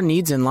have core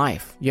needs in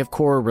life. You have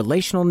core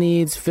relational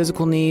needs,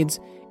 physical needs.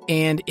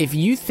 And if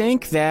you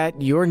think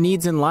that your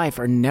needs in life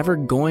are never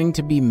going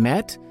to be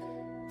met,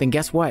 then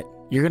guess what?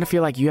 You're going to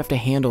feel like you have to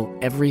handle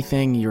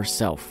everything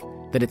yourself,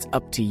 that it's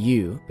up to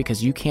you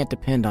because you can't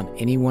depend on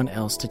anyone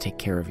else to take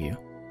care of you.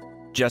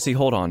 Jesse,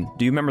 hold on.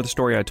 Do you remember the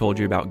story I told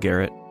you about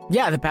Garrett?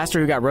 Yeah, the pastor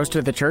who got roasted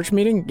at the church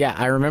meeting? Yeah,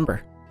 I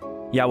remember.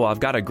 Yeah, well, I've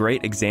got a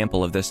great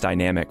example of this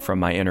dynamic from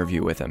my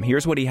interview with him.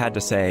 Here's what he had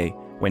to say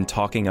when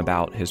talking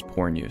about his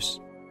porn use.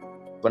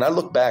 When I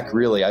look back,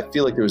 really, I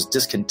feel like there was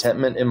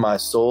discontentment in my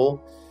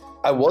soul.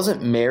 I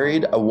wasn't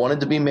married. I wanted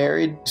to be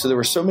married. So there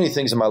were so many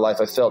things in my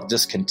life I felt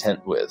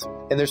discontent with.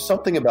 And there's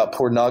something about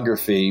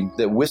pornography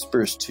that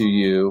whispers to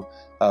you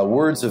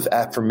words of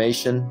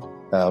affirmation,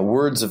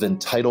 words of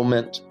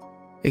entitlement.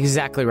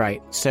 Exactly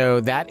right. So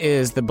that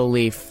is the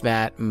belief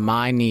that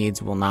my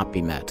needs will not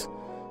be met.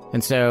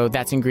 And so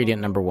that's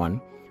ingredient number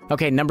 1.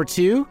 Okay, number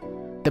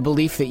 2, the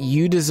belief that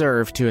you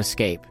deserve to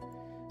escape.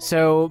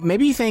 So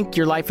maybe you think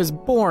your life is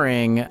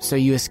boring, so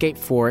you escape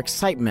for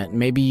excitement.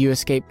 Maybe you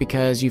escape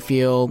because you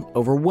feel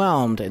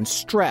overwhelmed and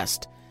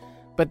stressed.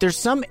 But there's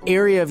some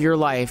area of your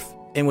life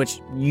in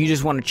which you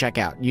just want to check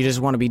out. You just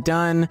want to be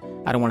done.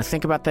 I don't want to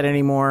think about that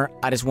anymore.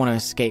 I just want to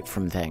escape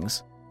from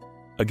things.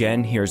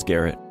 Again, here's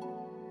Garrett.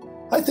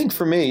 I think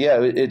for me, yeah,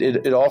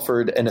 it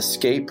offered an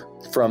escape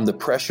from the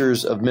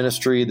pressures of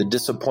ministry, the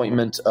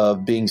disappointment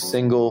of being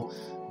single,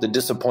 the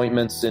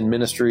disappointments in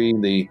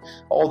ministry,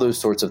 all those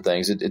sorts of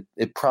things.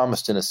 It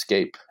promised an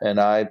escape, and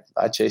I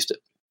chased it.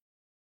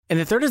 And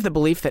the third is the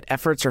belief that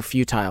efforts are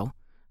futile.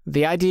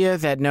 The idea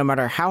that no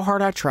matter how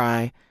hard I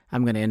try,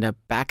 I'm going to end up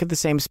back at the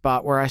same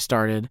spot where I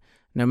started.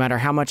 No matter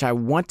how much I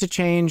want to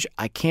change,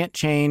 I can't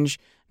change.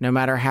 No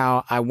matter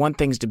how I want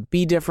things to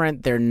be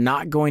different, they're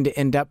not going to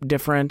end up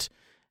different.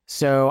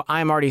 So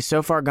I'm already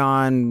so far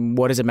gone,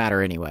 what does it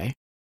matter anyway?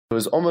 It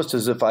was almost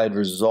as if I had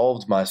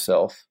resolved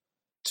myself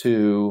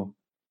to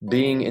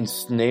being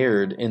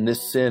ensnared in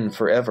this sin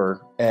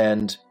forever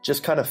and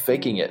just kind of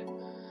faking it.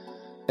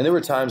 And there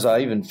were times I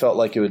even felt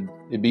like it'd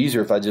be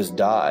easier if I just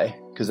die,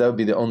 because that would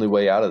be the only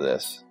way out of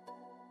this.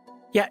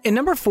 Yeah, and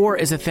number 4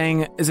 is a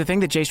thing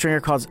that Jay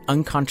Stringer calls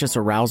unconscious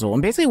arousal.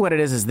 And basically what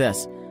it is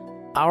this.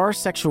 Our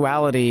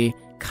sexuality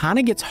kind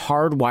of gets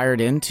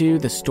hardwired into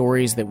the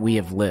stories that we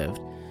have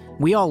lived.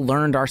 We all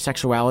learned our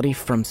sexuality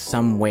from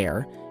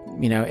somewhere.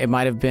 You know, it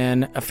might have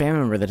been a family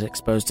member that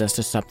exposed us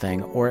to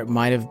something, or it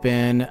might have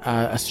been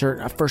a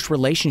first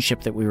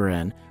relationship that we were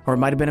in, or it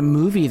might have been a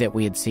movie that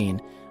we had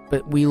seen.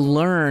 But we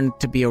learned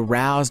to be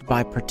aroused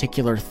by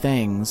particular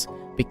things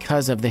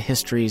because of the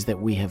histories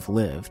that we have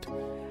lived.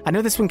 I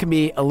know this one can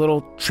be a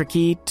little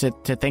tricky to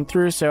think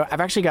through, so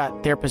I've actually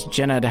got therapist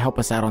Jenna to help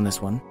us out on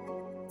this one.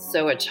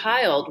 So a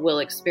child will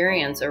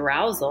experience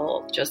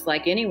arousal just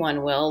like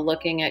anyone will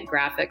looking at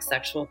graphic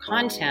sexual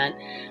content,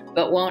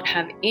 but won't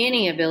have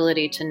any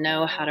ability to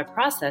know how to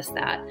process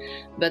that.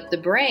 But the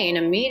brain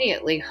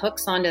immediately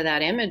hooks onto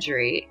that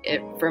imagery.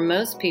 For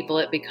most people,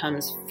 it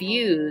becomes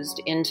fused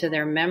into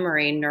their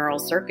memory neural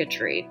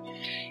circuitry.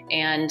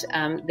 And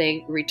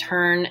they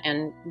return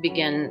and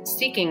begin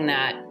seeking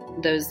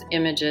those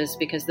images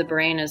because the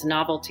brain is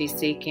novelty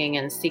seeking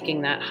and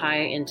seeking that high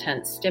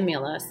intense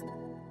stimulus.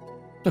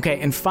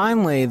 Okay, and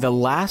finally, the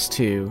last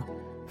two,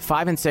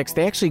 5 and 6,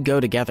 they actually go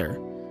together.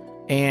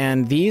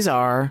 And these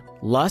are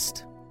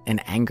lust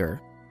and anger.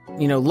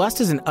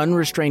 Lust is an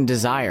unrestrained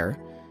desire,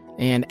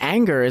 and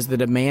anger is the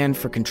demand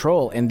for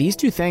control. And these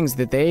two things,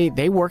 that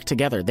they work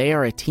together. They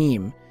are a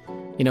team.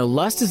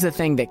 Lust is the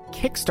thing that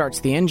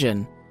kickstarts the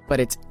engine, but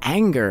it's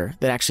anger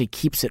that actually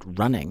keeps it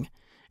running.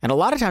 And a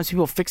lot of times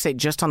people fixate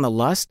just on the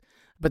lust,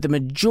 but the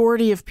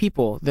majority of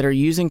people that are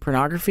using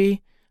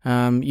pornography,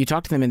 you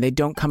talk to them and they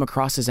don't come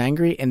across as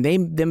angry, and they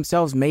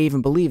themselves may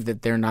even believe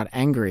that they're not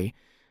angry.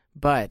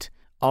 But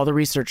all the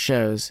research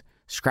shows,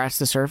 scratch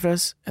the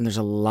surface, and there's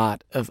a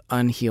lot of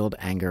unhealed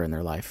anger in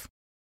their life.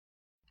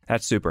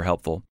 That's super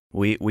helpful.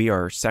 We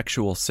are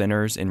sexual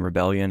sinners in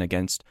rebellion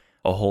against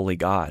a holy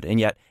God. And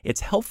yet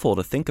it's helpful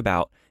to think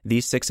about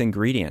these 6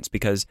 ingredients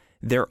because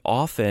they're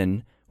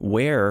often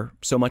where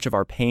so much of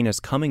our pain is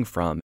coming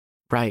from.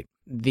 Right.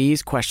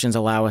 These questions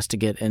allow us to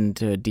get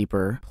into a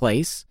deeper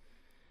place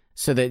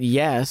so that,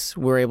 yes,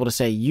 we're able to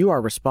say you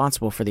are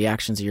responsible for the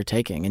actions that you're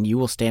taking, and you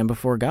will stand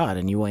before God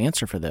and you will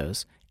answer for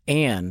those.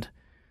 And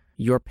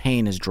your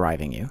pain is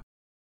driving you.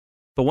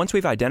 But once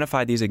we've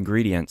identified these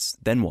ingredients,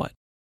 then what?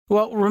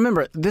 Well,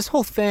 remember, this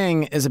whole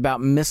thing is about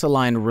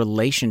misaligned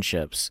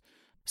relationships.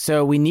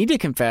 So we need to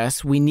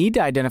confess, we need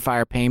to identify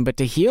our pain, but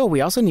to heal,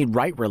 we also need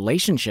right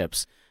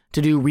relationships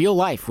to do real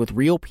life with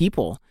real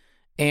people.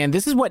 And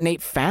this is what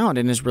Nate found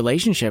in his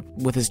relationship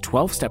with his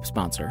 12-step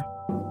sponsor.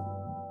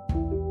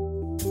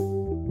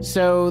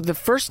 So the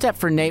first step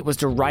for Nate was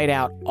to write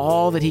out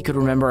all that he could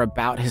remember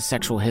about his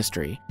sexual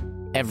history,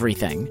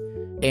 everything.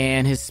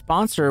 And his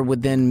sponsor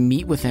would then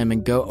meet with him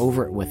and go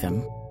over it with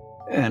him.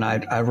 And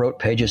I wrote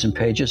pages and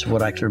pages of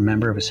what I could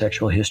remember of his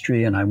sexual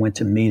history, and I went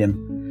to meet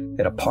him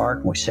at a park,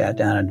 and we sat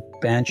down on a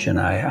bench, and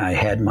I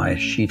had my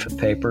sheaf of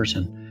papers,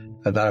 and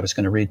I thought I was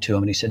going to read to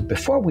him. And he said,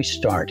 before we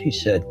start, he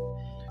said,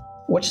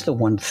 what's the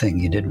one thing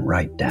you didn't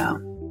write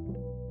down?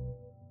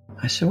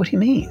 I said, what do you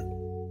mean?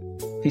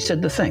 He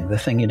said, the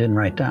thing you didn't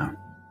write down.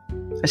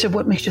 I said,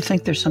 what makes you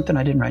think there's something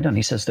I didn't write down?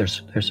 He says,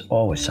 there's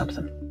always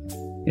something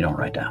you don't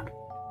write down.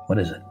 What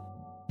is it?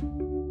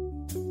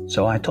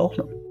 So I told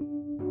him.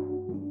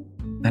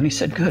 And he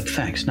said, good,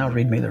 thanks. Now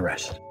read me the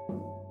rest.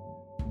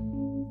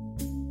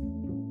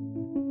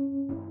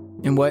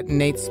 And what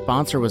Nate's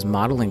sponsor was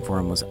modeling for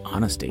him was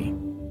honesty,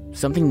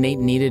 something Nate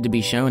needed to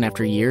be shown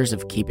after years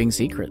of keeping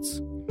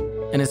secrets.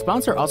 And his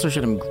sponsor also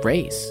showed him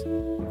grace.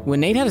 When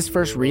Nate had his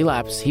first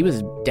relapse, he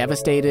was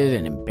devastated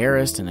and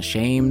embarrassed and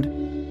ashamed,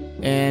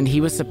 and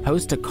he was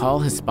supposed to call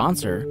his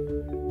sponsor,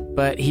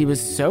 but he was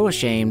so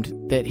ashamed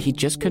that he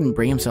just couldn't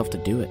bring himself to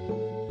do it.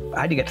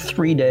 I had to get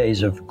 3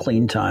 days of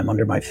clean time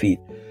under my feet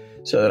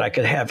so that I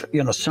could have,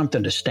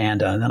 something to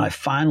stand on. And then I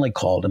finally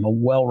called him, a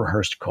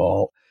well-rehearsed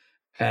call,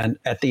 and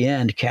at the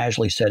end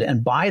casually said,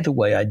 and by the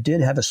way, I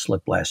did have a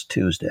slip last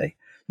Tuesday,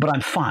 but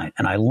I'm fine.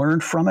 And I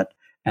learned from it,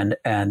 and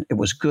it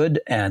was good,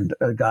 and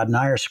God and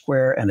I are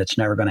square, and it's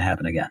never going to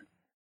happen again.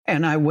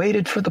 And I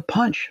waited for the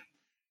punch,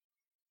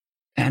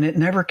 and it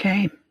never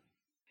came.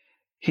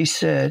 He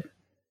said,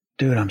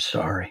 dude, I'm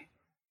sorry.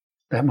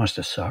 That must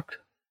have sucked.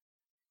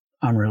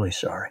 I'm really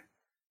sorry.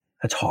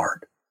 That's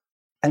hard.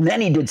 And then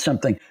he did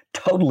something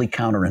totally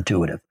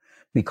counterintuitive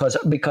because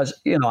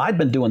I'd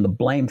been doing the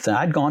blame thing.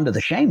 I'd gone to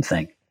the shame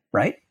thing,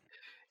 right?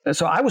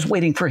 So I was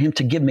waiting for him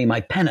to give me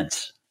my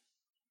penance.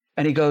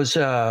 And he goes,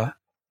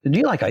 do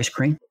you like ice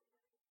cream?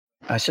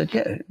 I said,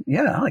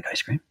 yeah, I like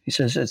ice cream. He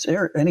says, is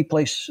there any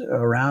place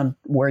around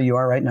where you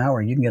are right now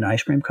where you can get an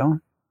ice cream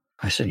cone?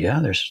 I said, yeah,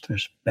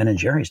 there's Ben &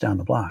 Jerry's down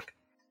the block.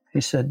 He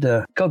said,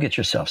 go get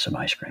yourself some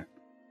ice cream.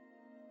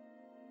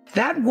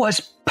 That was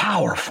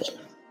powerful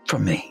for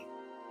me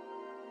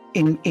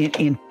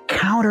in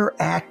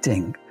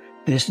counteracting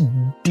this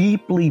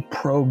deeply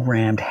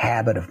programmed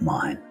habit of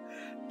mine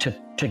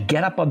to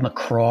get up on the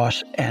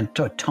cross and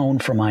to atone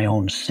for my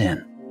own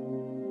sin.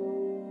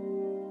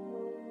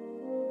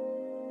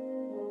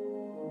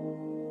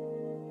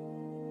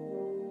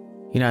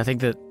 I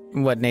think that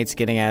what Nate's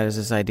getting at is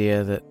this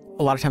idea that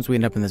a lot of times we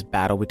end up in this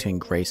battle between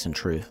grace and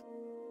truth.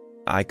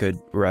 I could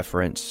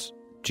reference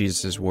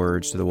Jesus'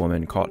 words to the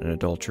woman caught in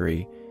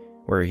adultery,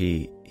 where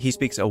he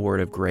speaks a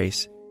word of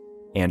grace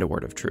and a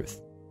word of truth.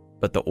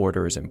 But the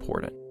order is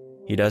important.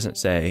 He doesn't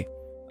say,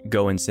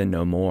 go and sin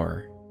no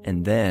more,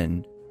 and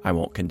then I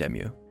won't condemn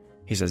you.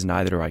 He says,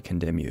 neither do I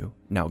condemn you.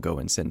 Now go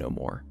and sin no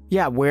more.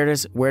 Yeah, where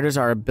does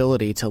our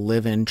ability to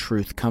live in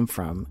truth come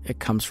from? It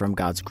comes from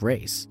God's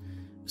grace.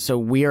 So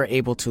we are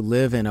able to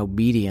live in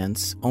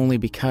obedience only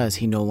because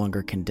he no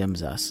longer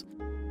condemns us.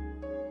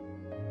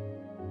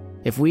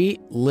 If we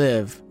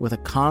live with a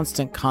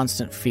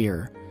constant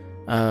fear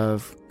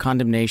of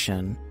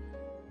condemnation,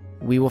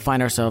 we will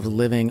find ourselves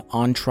living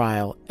on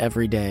trial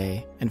every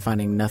day and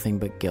finding nothing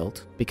but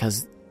guilt,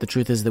 because the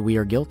truth is that we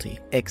are guilty,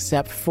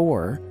 except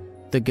for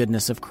the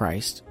goodness of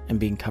Christ and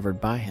being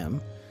covered by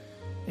him.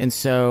 And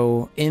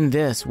so in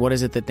this, what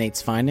is it that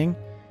Nate's finding?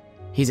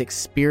 He's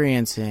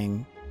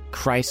experiencing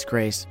Christ's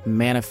grace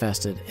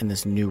manifested in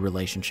this new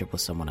relationship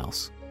with someone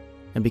else.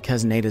 And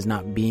because Nate is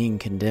not being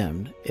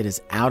condemned, it is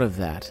out of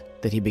that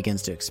he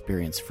begins to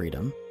experience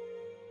freedom.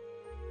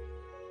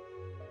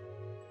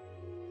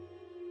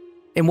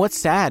 And what's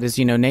sad is,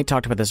 Nate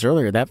talked about this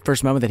earlier, that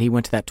first moment that he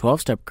went to that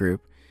 12-step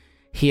group,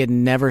 he had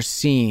never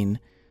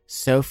seen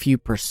so few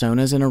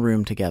personas in a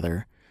room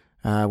together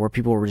where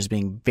people were just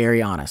being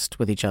very honest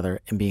with each other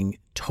and being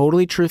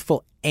totally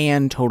truthful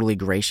and totally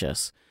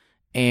gracious.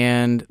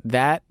 And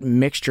that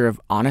mixture of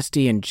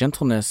honesty and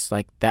gentleness,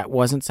 that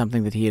wasn't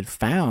something that he had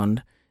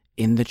found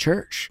in the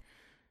church.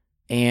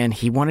 And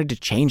he wanted to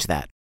change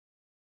that.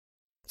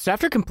 So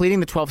after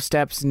completing the 12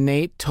 steps,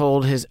 Nate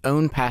told his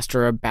own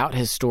pastor about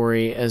his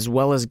story, as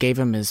well as gave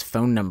him his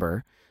phone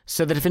number,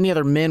 so that if any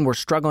other men were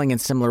struggling in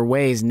similar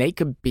ways, Nate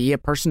could be a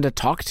person to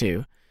talk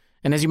to.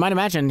 And as you might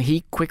imagine,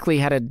 he quickly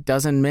had a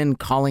dozen men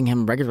calling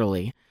him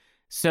regularly.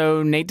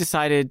 So Nate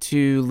decided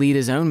to lead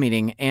his own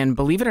meeting, and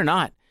believe it or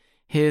not,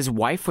 his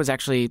wife was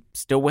actually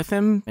still with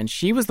him, and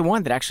she was the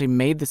one that actually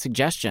made the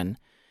suggestion.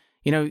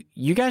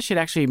 You guys should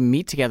actually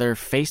meet together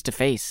face to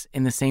face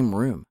in the same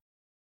room.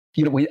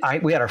 We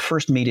had our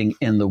first meeting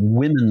in the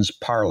women's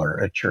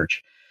parlor at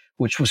church,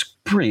 which was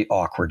pretty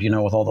awkward,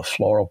 with all the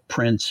floral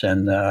prints,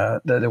 and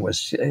there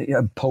was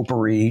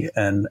potpourri,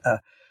 and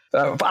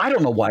I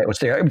don't know why it was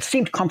there. It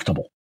seemed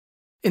comfortable.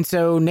 And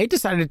so Nate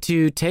decided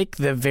to take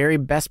the very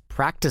best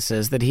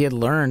practices that he had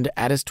learned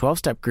at his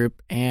 12-step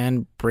group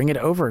and bring it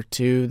over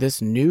to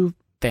this new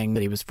thing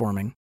that he was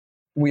forming.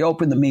 We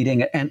opened the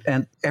meeting,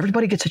 and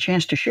everybody gets a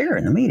chance to share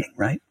in the meeting,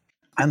 right?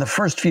 And the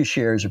first few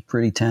shares are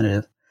pretty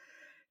tentative.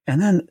 And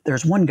then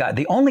there's one guy,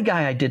 the only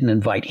guy I didn't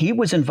invite. He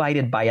was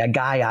invited by a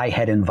guy I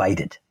had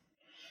invited.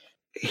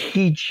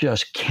 He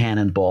just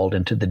cannonballed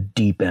into the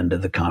deep end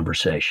of the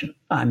conversation.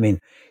 I mean,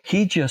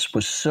 he just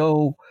was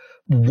so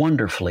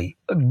wonderfully,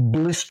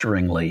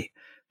 blisteringly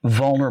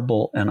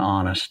vulnerable and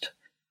honest.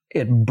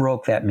 It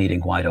broke that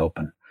meeting wide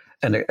open.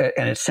 And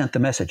it sent the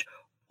message,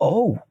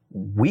 oh,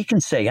 we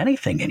can say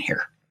anything in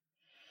here.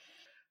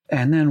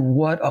 And then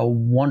what a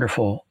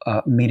wonderful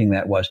meeting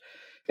that was.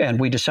 And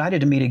we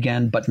decided to meet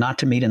again, but not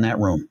to meet in that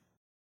room.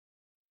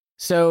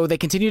 So they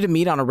continued to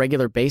meet on a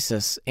regular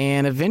basis,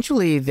 and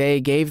eventually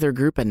they gave their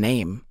group a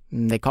name.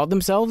 They called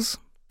themselves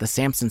the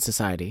Samson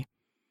Society.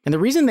 And the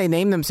reason they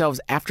named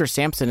themselves after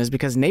Samson is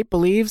because Nate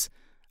believes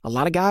a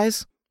lot of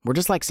guys were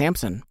just like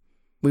Samson.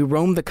 We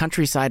roamed the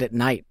countryside at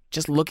night,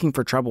 just looking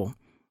for trouble,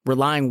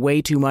 relying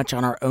way too much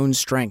on our own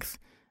strength,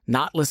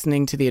 not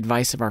listening to the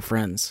advice of our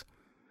friends.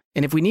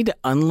 And if we need to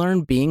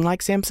unlearn being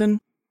like Samson,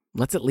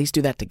 let's at least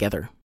do that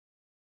together.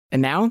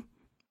 And now,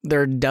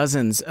 there are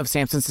dozens of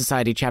Samson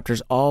Society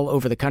chapters all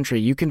over the country.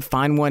 You can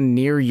find one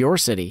near your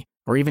city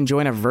or even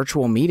join a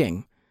virtual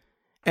meeting.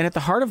 And at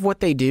the heart of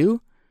what they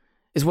do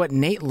is what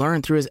Nate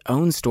learned through his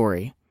own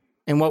story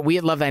and what we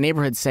at Love Thy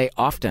Neighborhood say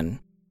often: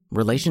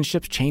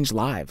 relationships change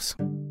lives.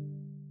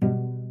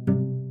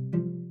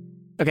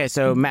 Okay,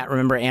 so Matt,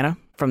 remember Anna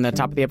from the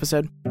top of the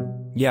episode?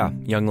 Yeah,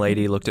 young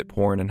lady looked at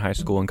porn in high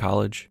school and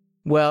college.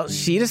 Well,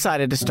 she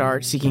decided to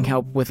start seeking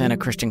help within a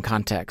Christian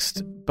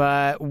context.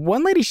 But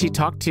one lady she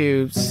talked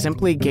to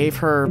simply gave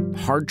her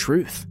hard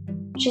truth.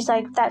 She's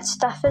like, that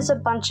stuff is a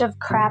bunch of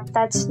crap.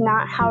 That's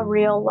not how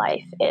real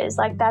life is.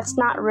 That's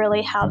not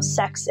really how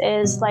sex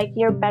is.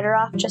 You're better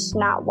off just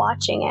not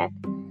watching it.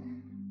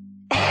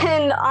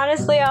 And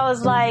honestly, I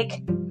was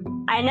like,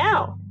 I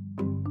know.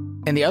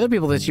 And the other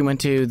people that she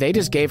went to, they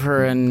just gave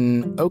her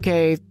an,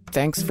 okay,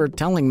 thanks for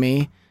telling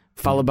me,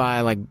 followed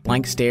by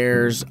blank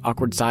stares,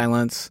 awkward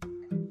silence.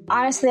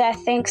 Honestly, I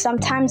think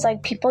sometimes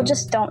people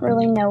just don't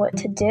really know what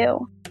to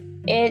do.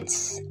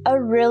 It's a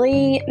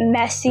really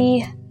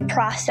messy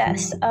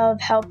process of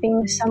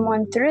helping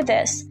someone through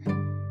this.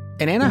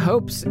 And Anna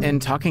hopes, in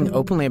talking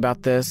openly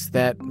about this,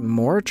 that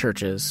more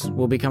churches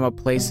will become a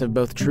place of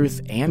both truth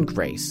and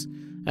grace,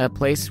 a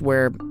place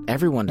where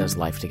everyone does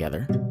life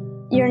together.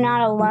 You're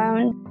not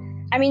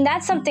alone. I mean,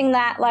 that's something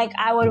that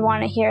I would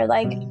want to hear.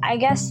 I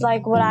guess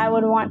what I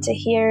would want to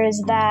hear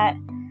is that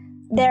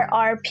there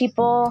are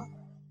people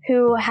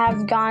who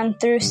have gone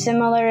through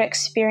similar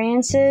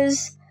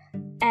experiences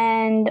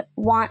and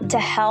want to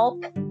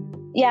help.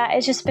 Yeah,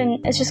 it's just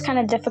kind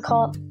of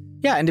difficult.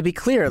 Yeah, and to be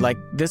clear,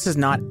 this is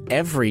not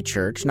every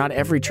church. Not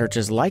every church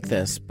is like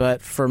this,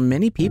 but for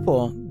many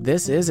people,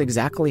 this is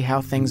exactly how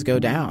things go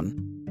down.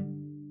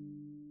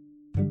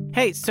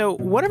 Hey, so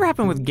whatever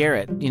happened with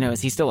Garrett?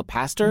 Is he still a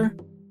pastor?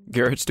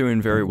 Garrett's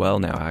doing very well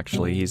now,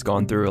 actually. He's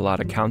gone through a lot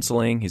of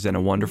counseling. He's in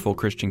a wonderful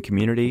Christian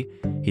community.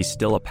 He's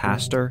still a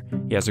pastor.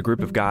 He has a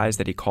group of guys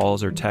that he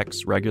calls or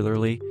texts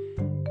regularly.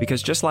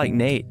 Because just like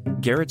Nate,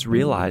 Garrett's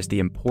realized the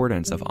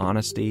importance of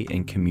honesty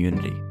and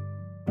community.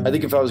 I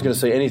think if I was going to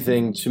say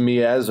anything to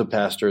me as a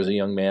pastor, as a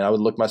young man, I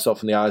would look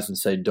myself in the eyes and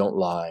say, don't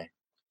lie.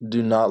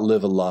 Do not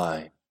live a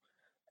lie.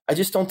 I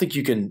don't think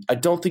you can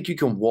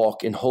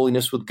walk in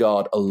holiness with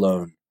God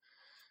alone.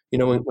 You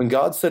know, when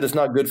God said it's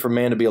not good for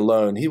man to be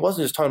alone, he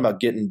wasn't just talking about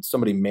getting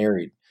somebody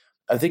married.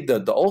 I think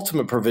that the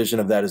ultimate provision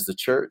of that is the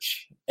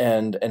church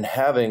and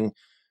having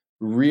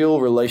real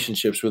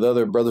relationships with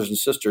other brothers and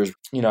sisters.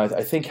 You know,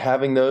 I think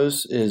having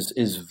those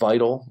is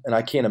vital, and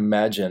I can't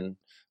imagine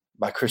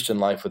my Christian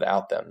life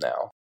without them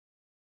now.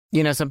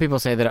 You know, some people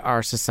say that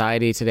our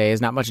society today is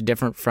not much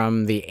different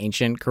from the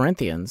ancient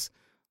Corinthians.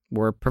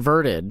 We're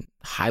perverted,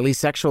 highly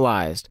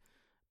sexualized,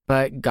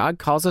 but God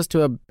calls us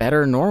to a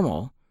better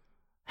normal.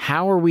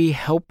 How are we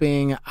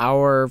helping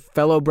our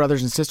fellow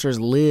brothers and sisters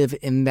live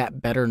in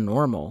that better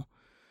normal?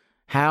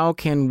 How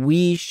can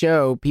we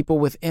show people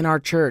within our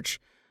church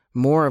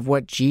more of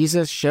what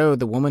Jesus showed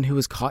the woman who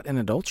was caught in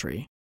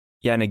adultery?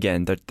 Yeah, and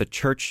again, the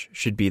church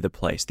should be the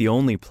place, the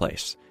only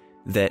place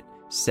that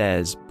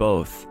says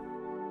both,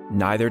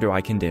 neither do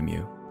I condemn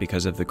you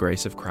because of the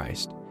grace of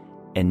Christ,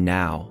 and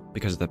now,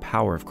 because of the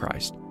power of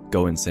Christ,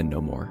 go and sin no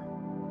more.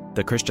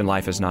 The Christian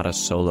life is not a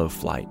solo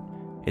flight.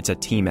 It's a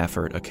team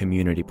effort, a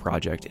community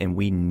project, and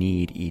we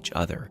need each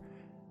other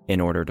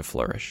in order to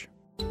flourish.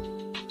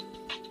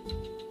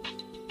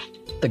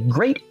 The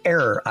great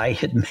error I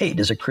had made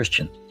as a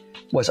Christian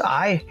was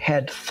I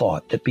had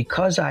thought that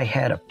because I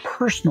had a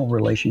personal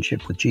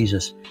relationship with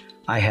Jesus,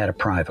 I had a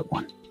private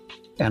one.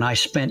 And I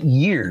spent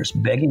years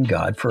begging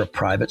God for a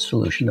private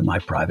solution to my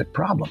private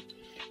problem.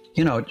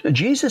 You know,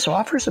 Jesus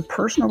offers a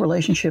personal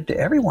relationship to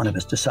every one of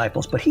his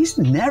disciples, but he's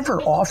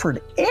never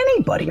offered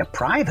anybody a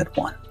private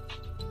one.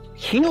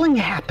 Healing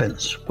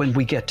happens when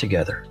we get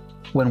together.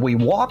 When we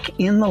walk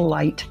in the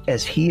light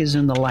as he is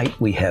in the light,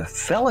 we have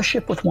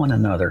fellowship with one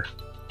another.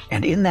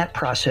 And in that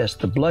process,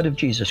 the blood of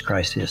Jesus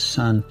Christ, his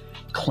Son,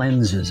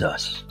 cleanses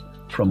us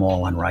from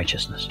all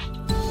unrighteousness.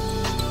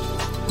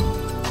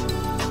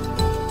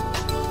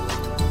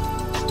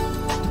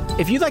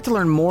 If you'd like to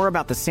learn more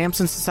about the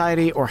Samson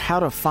Society or how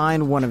to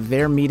find one of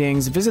their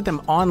meetings, visit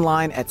them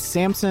online at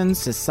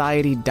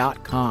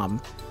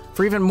samsonsociety.com.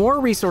 For even more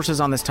resources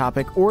on this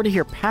topic or to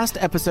hear past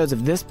episodes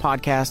of this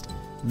podcast,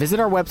 visit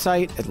our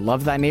website at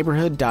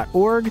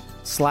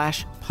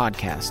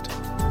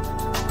lovethyneighborhood.org/podcast.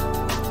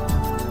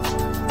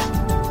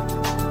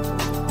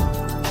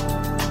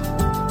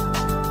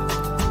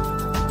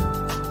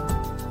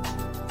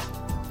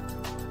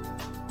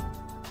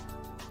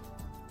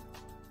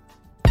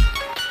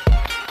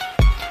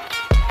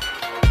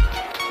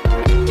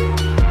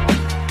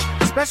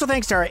 Special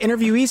thanks to our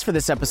interviewees for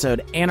this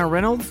episode, Anna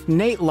Reynolds,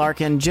 Nate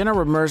Larkin, Jenna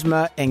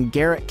Remersma, and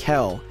Garrett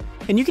Kell.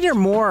 And you can hear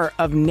more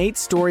of Nate's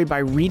story by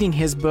reading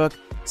his book,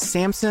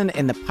 Samson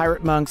and the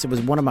Pirate Monks. It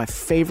was one of my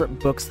favorite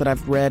books that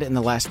I've read in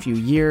the last few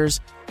years.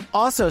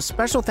 Also,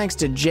 special thanks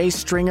to Jay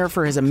Stringer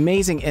for his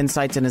amazing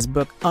insights in his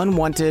book,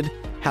 Unwanted,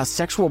 How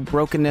Sexual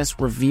Brokenness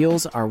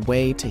Reveals Our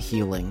Way to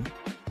Healing.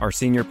 Our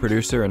senior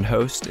producer and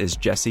host is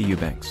Jesse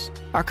Eubanks.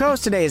 Our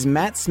co-host today is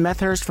Matt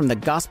Smethurst from the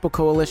Gospel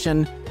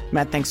Coalition.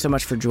 Matt, thanks so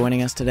much for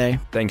joining us today.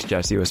 Thanks,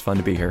 Jesse. It was fun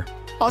to be here.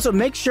 Also,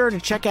 make sure to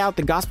check out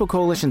the Gospel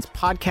Coalition's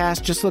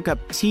podcast. Just look up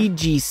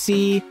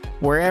TGC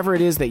wherever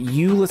it is that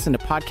you listen to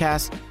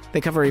podcasts.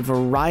 They cover a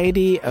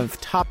variety of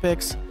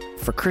topics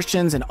for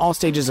Christians in all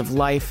stages of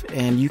life,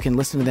 and you can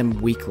listen to them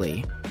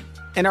weekly.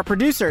 And our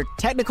producer,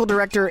 technical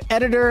director,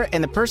 editor,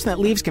 and the person that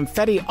leaves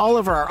confetti all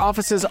over our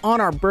offices on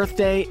our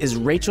birthday is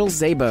Rachel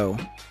Zabo.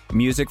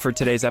 Music for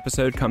today's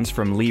episode comes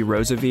from Lee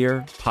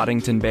Rosevere,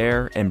 Poddington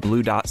Bear, and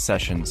Blue Dot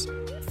Sessions.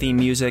 Theme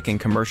music and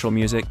commercial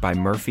music by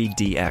Murphy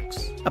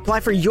DX.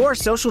 Apply for your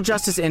social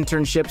justice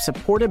internship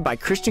supported by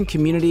Christian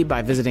Community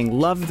by visiting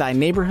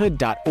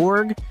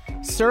lovethyneighborhood.org.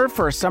 Serve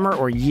for a summer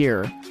or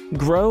year.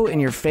 Grow in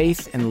your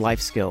faith and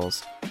life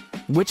skills.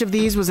 Which of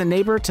these was a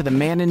neighbor to the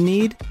man in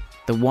need?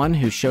 The one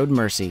who showed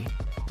mercy.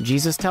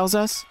 Jesus tells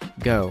us,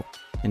 go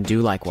and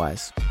do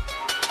likewise.